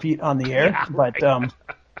won't repeat on the air, Yeah, but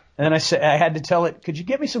and then I had to tell it, could you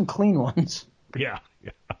get me some clean ones? Yeah.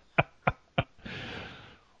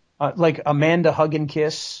 Like Amanda Hug and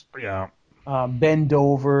Kiss. Yeah. Bend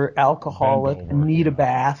Over, Alcoholic, Anita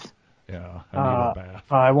Bath. Yeah, Anita Bath.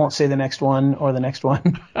 I won't say the next one or the next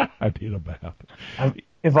one. Anita Bath.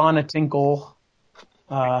 Ivana Tinkle.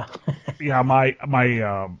 Yeah, my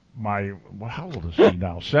how old is he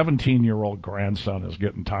now? 17-year-old grandson is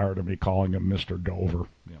getting tired of me calling him Mr. Dover.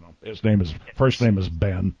 His first name is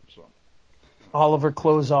Ben. So. Oliver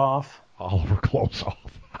Closeoff. Oliver Closeoff.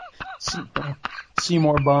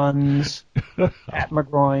 Seymour Buns. Pat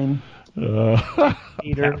McGroin.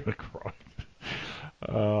 Peter. Pat McGroin.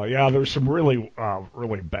 Yeah, there's some really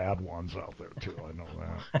bad ones out there too. I know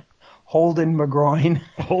that. Holden McGroin.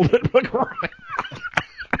 Holden McGroin.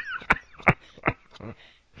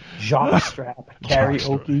 Jock Strap,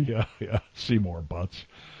 karaoke. Yeah. Seymour Butts.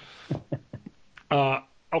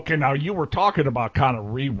 Okay, now you were talking about kind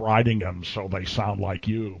of rewriting them so they sound like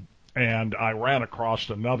you, and I ran across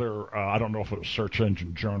another. I don't know if it was Search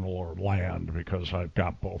Engine Journal or Land because I've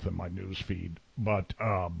got both in my news feed, but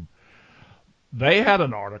they had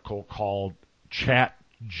an article called "Chat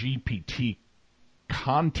GPT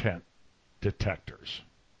Content Detectors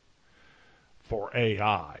for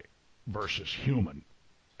AI versus Human."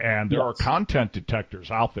 And there are content detectors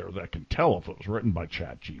out there that can tell if it was written by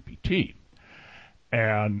ChatGPT.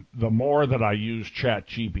 And the more that I use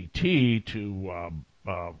ChatGPT to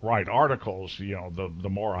write articles, the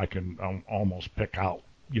more I can almost pick out,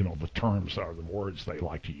 the terms or the words they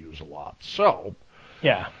like to use a lot. So,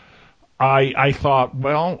 yeah, I thought,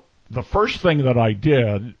 well, the first thing that I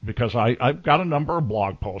did, because I've got a number of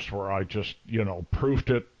blog posts where I just, proofed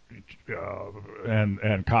it,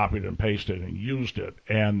 and copied and pasted and used it,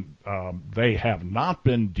 and they have not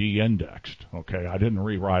been de-indexed. Okay, I didn't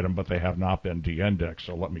rewrite them, but they have not been de-indexed,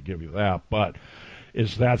 so let me give you that. But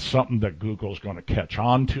is that something that Google's going to catch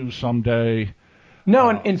on to someday? No,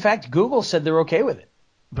 in fact, Google said they're okay with it.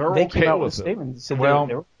 They came out with a statement that said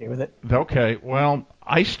they're okay with it. Okay, well,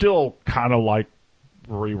 I still kind of like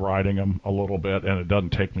rewriting them a little bit, and it doesn't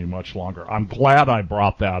take me much longer. I'm glad I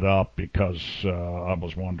brought that up because I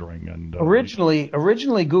was wondering. And originally,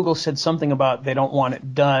 Google said something about they don't want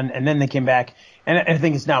it done, and then they came back, and I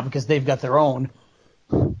think it's now because they've got their own.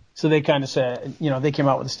 So they kind of said, they came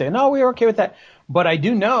out with a statement. No, we were okay with that. But I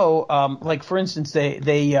do know, like for instance,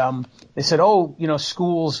 they said,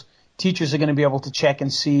 schools, teachers are going to be able to check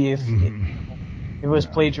and see if it was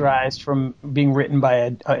plagiarized from being written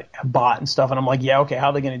by a bot and stuff. And I'm like, yeah, okay, how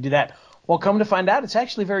are they going to do that? Well, come to find out, it's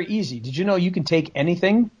actually very easy. Did you know you can take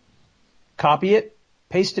anything, copy it,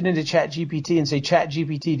 paste it into ChatGPT, and say,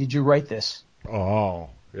 ChatGPT, did you write this? Oh,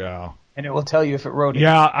 yeah. And it will tell you if it wrote it.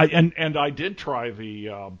 Yeah, I did try the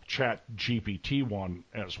ChatGPT one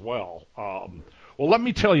as well. Well, let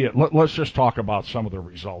me tell you, let's just talk about some of the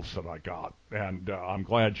results that I got. And I'm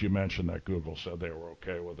glad you mentioned that Google said they were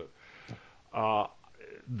okay with it.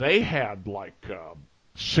 They had like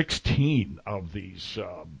 16 of these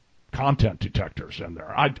content detectors in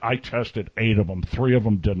there. I tested 8 of them. 3 of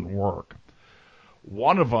them didn't work.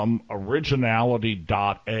 One of them,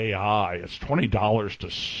 originality.ai, it's $20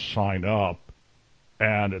 to sign up,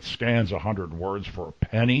 and it scans 100 words for a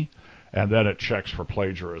penny, and then it checks for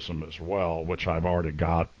plagiarism as well, which I've already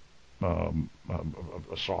got a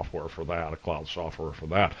software for that, a cloud software for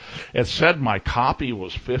that. It said my copy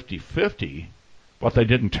was 50-50, but they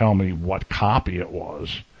didn't tell me what copy it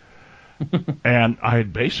was. And I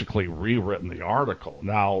had basically rewritten the article.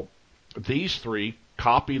 Now, these 3,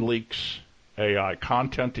 CopyLeaks AI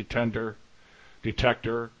Content Detector,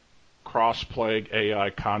 Crossplague AI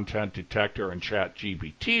Content Detector, and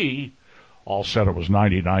ChatGPT, all said it was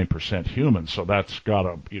 99% human. So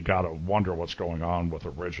you gotta wonder what's going on with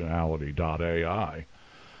originality.ai.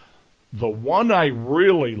 The one I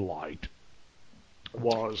really liked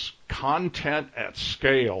was Content at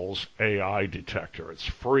Scales AI Detector. It's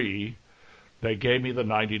free. They gave me the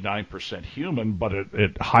 99% human, but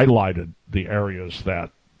it highlighted the areas that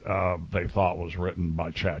they thought was written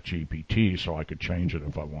by ChatGPT, so I could change it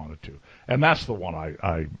if I wanted to. And that's the one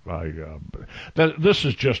this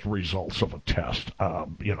is just results of a test,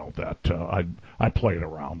 that I played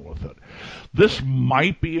around with it. This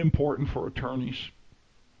might be important for attorneys.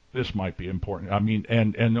 This might be important. I mean,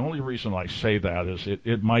 and the only reason I say that is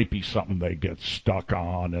it might be something they get stuck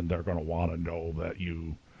on, and they're going to want to know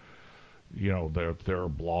that their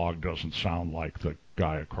blog doesn't sound like the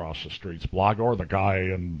guy across the street's blog or the guy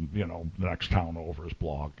in, the next town over's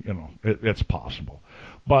blog. It's possible.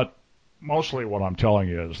 But mostly what I'm telling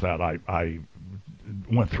you is that I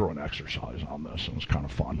went through an exercise on this, and it was kind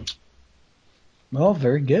of fun. Well,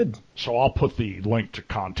 very good. So I'll put the link to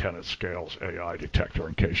Content at Scales AI Detector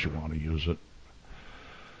in case you want to use it.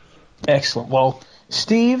 Excellent. Well,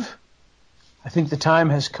 Steve, I think the time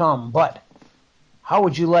has come, but how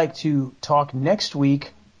would you like to talk next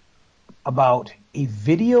week about a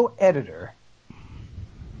video editor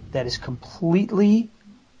that is completely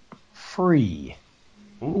free?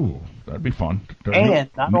 Ooh, that'd be fun.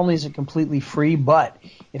 And not only is it completely free, but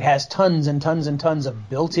it has tons and tons and tons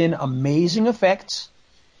of built-in amazing effects,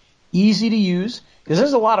 easy to use, because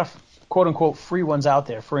there's a lot of quote-unquote free ones out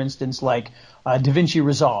there. For instance, like DaVinci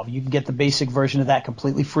Resolve. You can get the basic version of that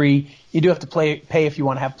completely free. You do have to pay if you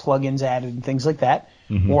want to have plugins added and things like that.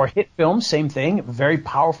 Mm-hmm. Or HitFilm, same thing, very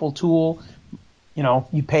powerful tool.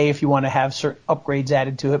 You pay if you want to have certain upgrades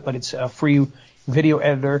added to it, but it's a free video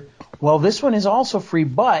editor. Well, this one is also free,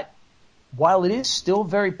 but while it is still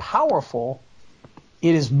very powerful,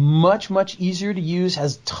 it is much, much easier to use,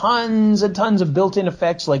 has tons and tons of built-in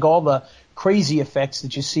effects, like all the crazy effects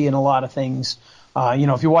that you see in a lot of things.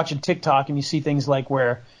 If you're watching TikTok and you see things like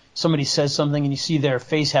where somebody says something and you see their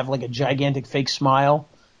face have like a gigantic fake smile,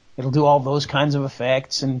 it'll do all those kinds of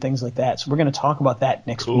effects and things like that. So we're going to talk about that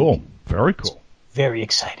next week. Cool. Very cool. It's very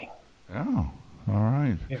exciting. Yeah. All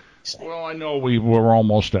right. Very exciting. Well, I know we're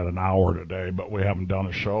almost at an hour today, but we haven't done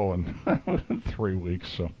a show in 3 weeks.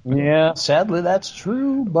 So yeah, sadly that's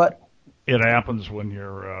true, but it happens when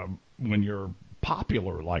you're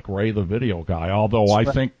popular like Ray the Video Guy. Although I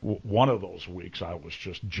think one of those weeks I was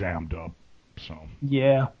just jammed up. So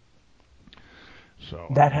yeah. So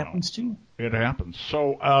that happens too. It happens.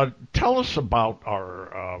 So tell us about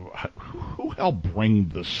our who helped bring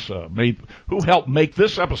this who helped make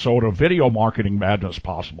this episode of Video Marketing Madness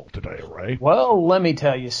possible today, Ray? Well, let me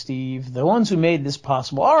tell you, Steve, the ones who made this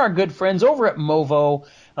possible are our good friends over at Movo.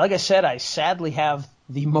 Like I said, I sadly have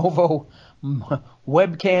the Movo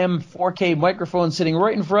webcam 4K microphone sitting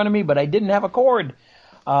right in front of me, but I didn't have a cord.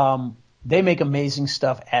 They make amazing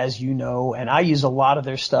stuff, as you know, and I use a lot of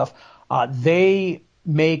their stuff. They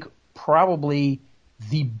make probably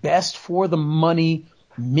the best for the money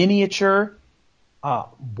miniature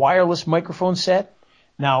wireless microphone set.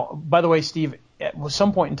 Now, by the way, Steve, at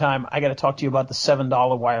some point in time, I got to talk to you about the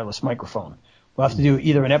 $7 wireless microphone. We'll have to do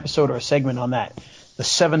either an episode or a segment on that. The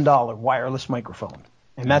 $7 wireless microphone.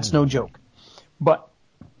 And that's no joke. But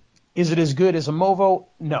is it as good as a Movo?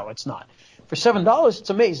 No, it's not. For $7, it's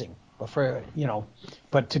amazing.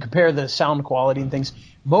 But to compare the sound quality and things,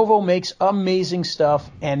 Movo makes amazing stuff,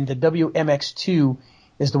 and the WMX2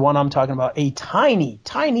 is the one I'm talking about. A tiny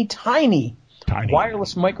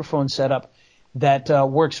wireless microphone setup that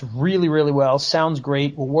works really, really well, sounds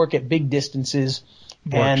great, will work at big distances.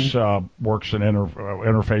 Works in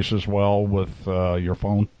interfaces well with your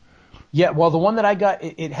phone. Yeah, well, the one that I got,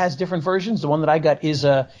 it has different versions. The one that I got is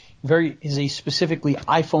a specifically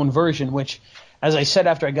iPhone version, which, as I said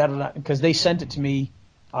after I got it, because they sent it to me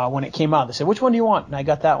when it came out. They said, "Which one do you want?" And I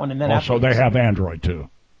got that one. And then so they have Android too.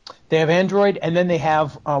 They have Android, and then they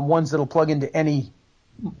have ones that'll plug into any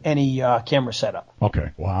camera setup.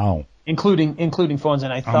 Okay. Wow. Including phones.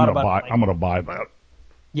 And I thought I'm going to buy that.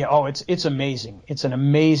 Yeah. Oh, it's amazing. It's an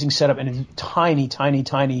amazing setup, and it's tiny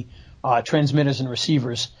transmitters and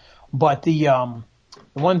receivers. But the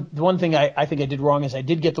one thing I think I did wrong is I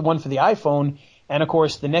did get the one for the iPhone, and of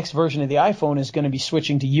course the next version of the iPhone is going to be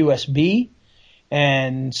switching to USB,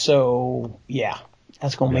 and so yeah,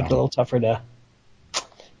 that's going to make it a little tougher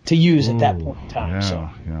to use at that point in time.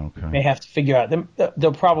 Okay. May have to figure out.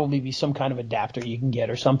 There'll probably be some kind of adapter you can get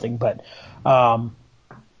or something, but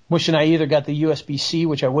wishing I either got the USB-C,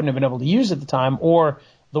 which I wouldn't have been able to use at the time, or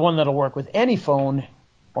the one that'll work with any phone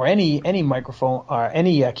or any microphone or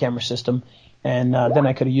any camera system, and then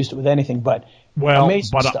I could have used it with anything. But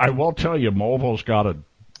stuff. I will tell you, Movo's got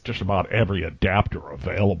just about every adapter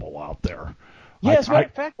available out there. Yeah, as a matter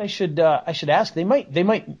of fact, I should ask. They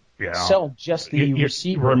might sell just the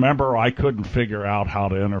receiver. Remember, I couldn't figure out how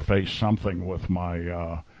to interface something with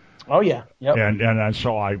my. Oh yeah, yep. And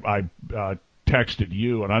so I texted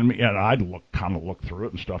you, and I'd kind of look through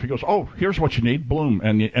it and stuff. He goes, "Oh, here's what you need, boom,"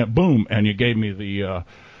 and you gave me the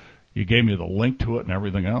link to it and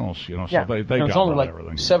everything else. You know, so they got it's only like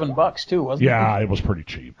everything. $7 too, wasn't it? Yeah, it was pretty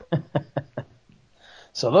cheap.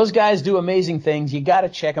 So those guys do amazing things. You got to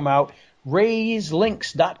check them out.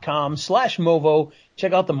 RazeLinks.com/Movo.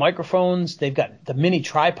 Check out the microphones. They've got the mini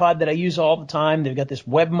tripod that I use all the time. They've got this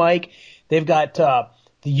web mic. They've got the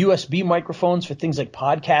USB microphones for things like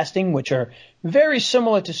podcasting, which are very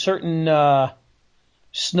similar to certain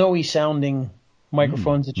snowy sounding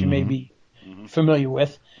microphones that you may be familiar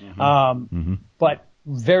with. But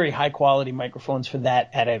very high quality microphones for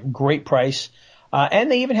that at a great price.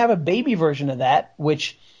 And they even have a baby version of that,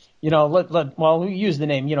 which, you know, well, we use the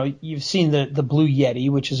name, you know, you've seen the Blue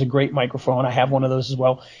Yeti, which is a great microphone. I have one of those as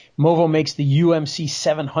well. Movo makes the UMC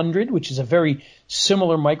 700, which is a very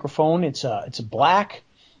similar microphone. It's black.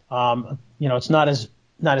 You know, it's not as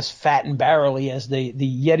fat and barrely as the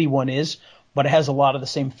Yeti one is, but it has a lot of the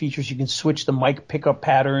same features. You can switch the mic pickup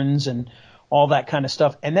patterns and all that kind of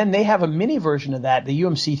stuff. And then they have a mini version of that, the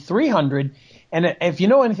UMC 300. And if you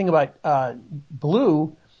know anything about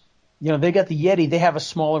Blue, you know, they got the Yeti. They have a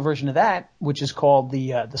smaller version of that, which is called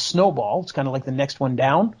the Snowball. It's kind of like the next one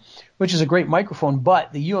down, which is a great microphone.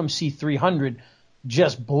 But the UMC 300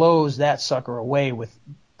 just blows that sucker away with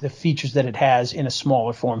the features that it has in a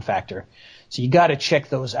smaller form factor. So you got to check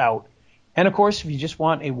those out. And of course, if you just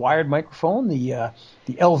want a wired microphone, the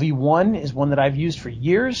LV1 is one that I've used for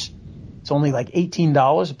years. It's only like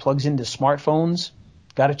 $18. It plugs into smartphones.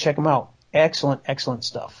 Got to check them out. Excellent, excellent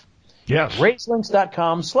stuff. Yes.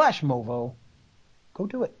 RazeLinks.com/Movo. Go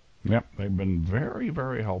do it. Yep, they've been very,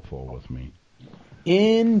 very helpful with me.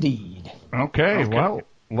 Indeed. Okay, well,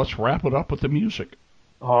 let's wrap it up with the music.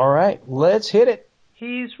 All right, let's hit it.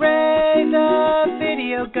 He's Ray the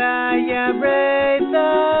Video Guy, yeah, Ray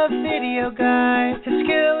the Video Guy. His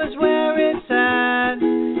skill is where it's at,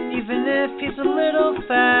 even if he's a little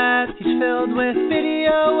fat. He's filled with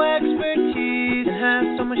video expertise and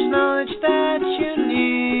has so much knowledge that you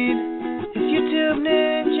need. His YouTube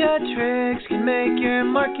ninja tricks can make your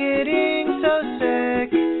marketing so sick.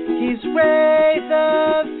 He's Ray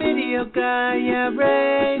the Video Guy, yeah,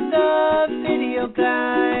 Ray the Video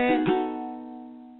Guy.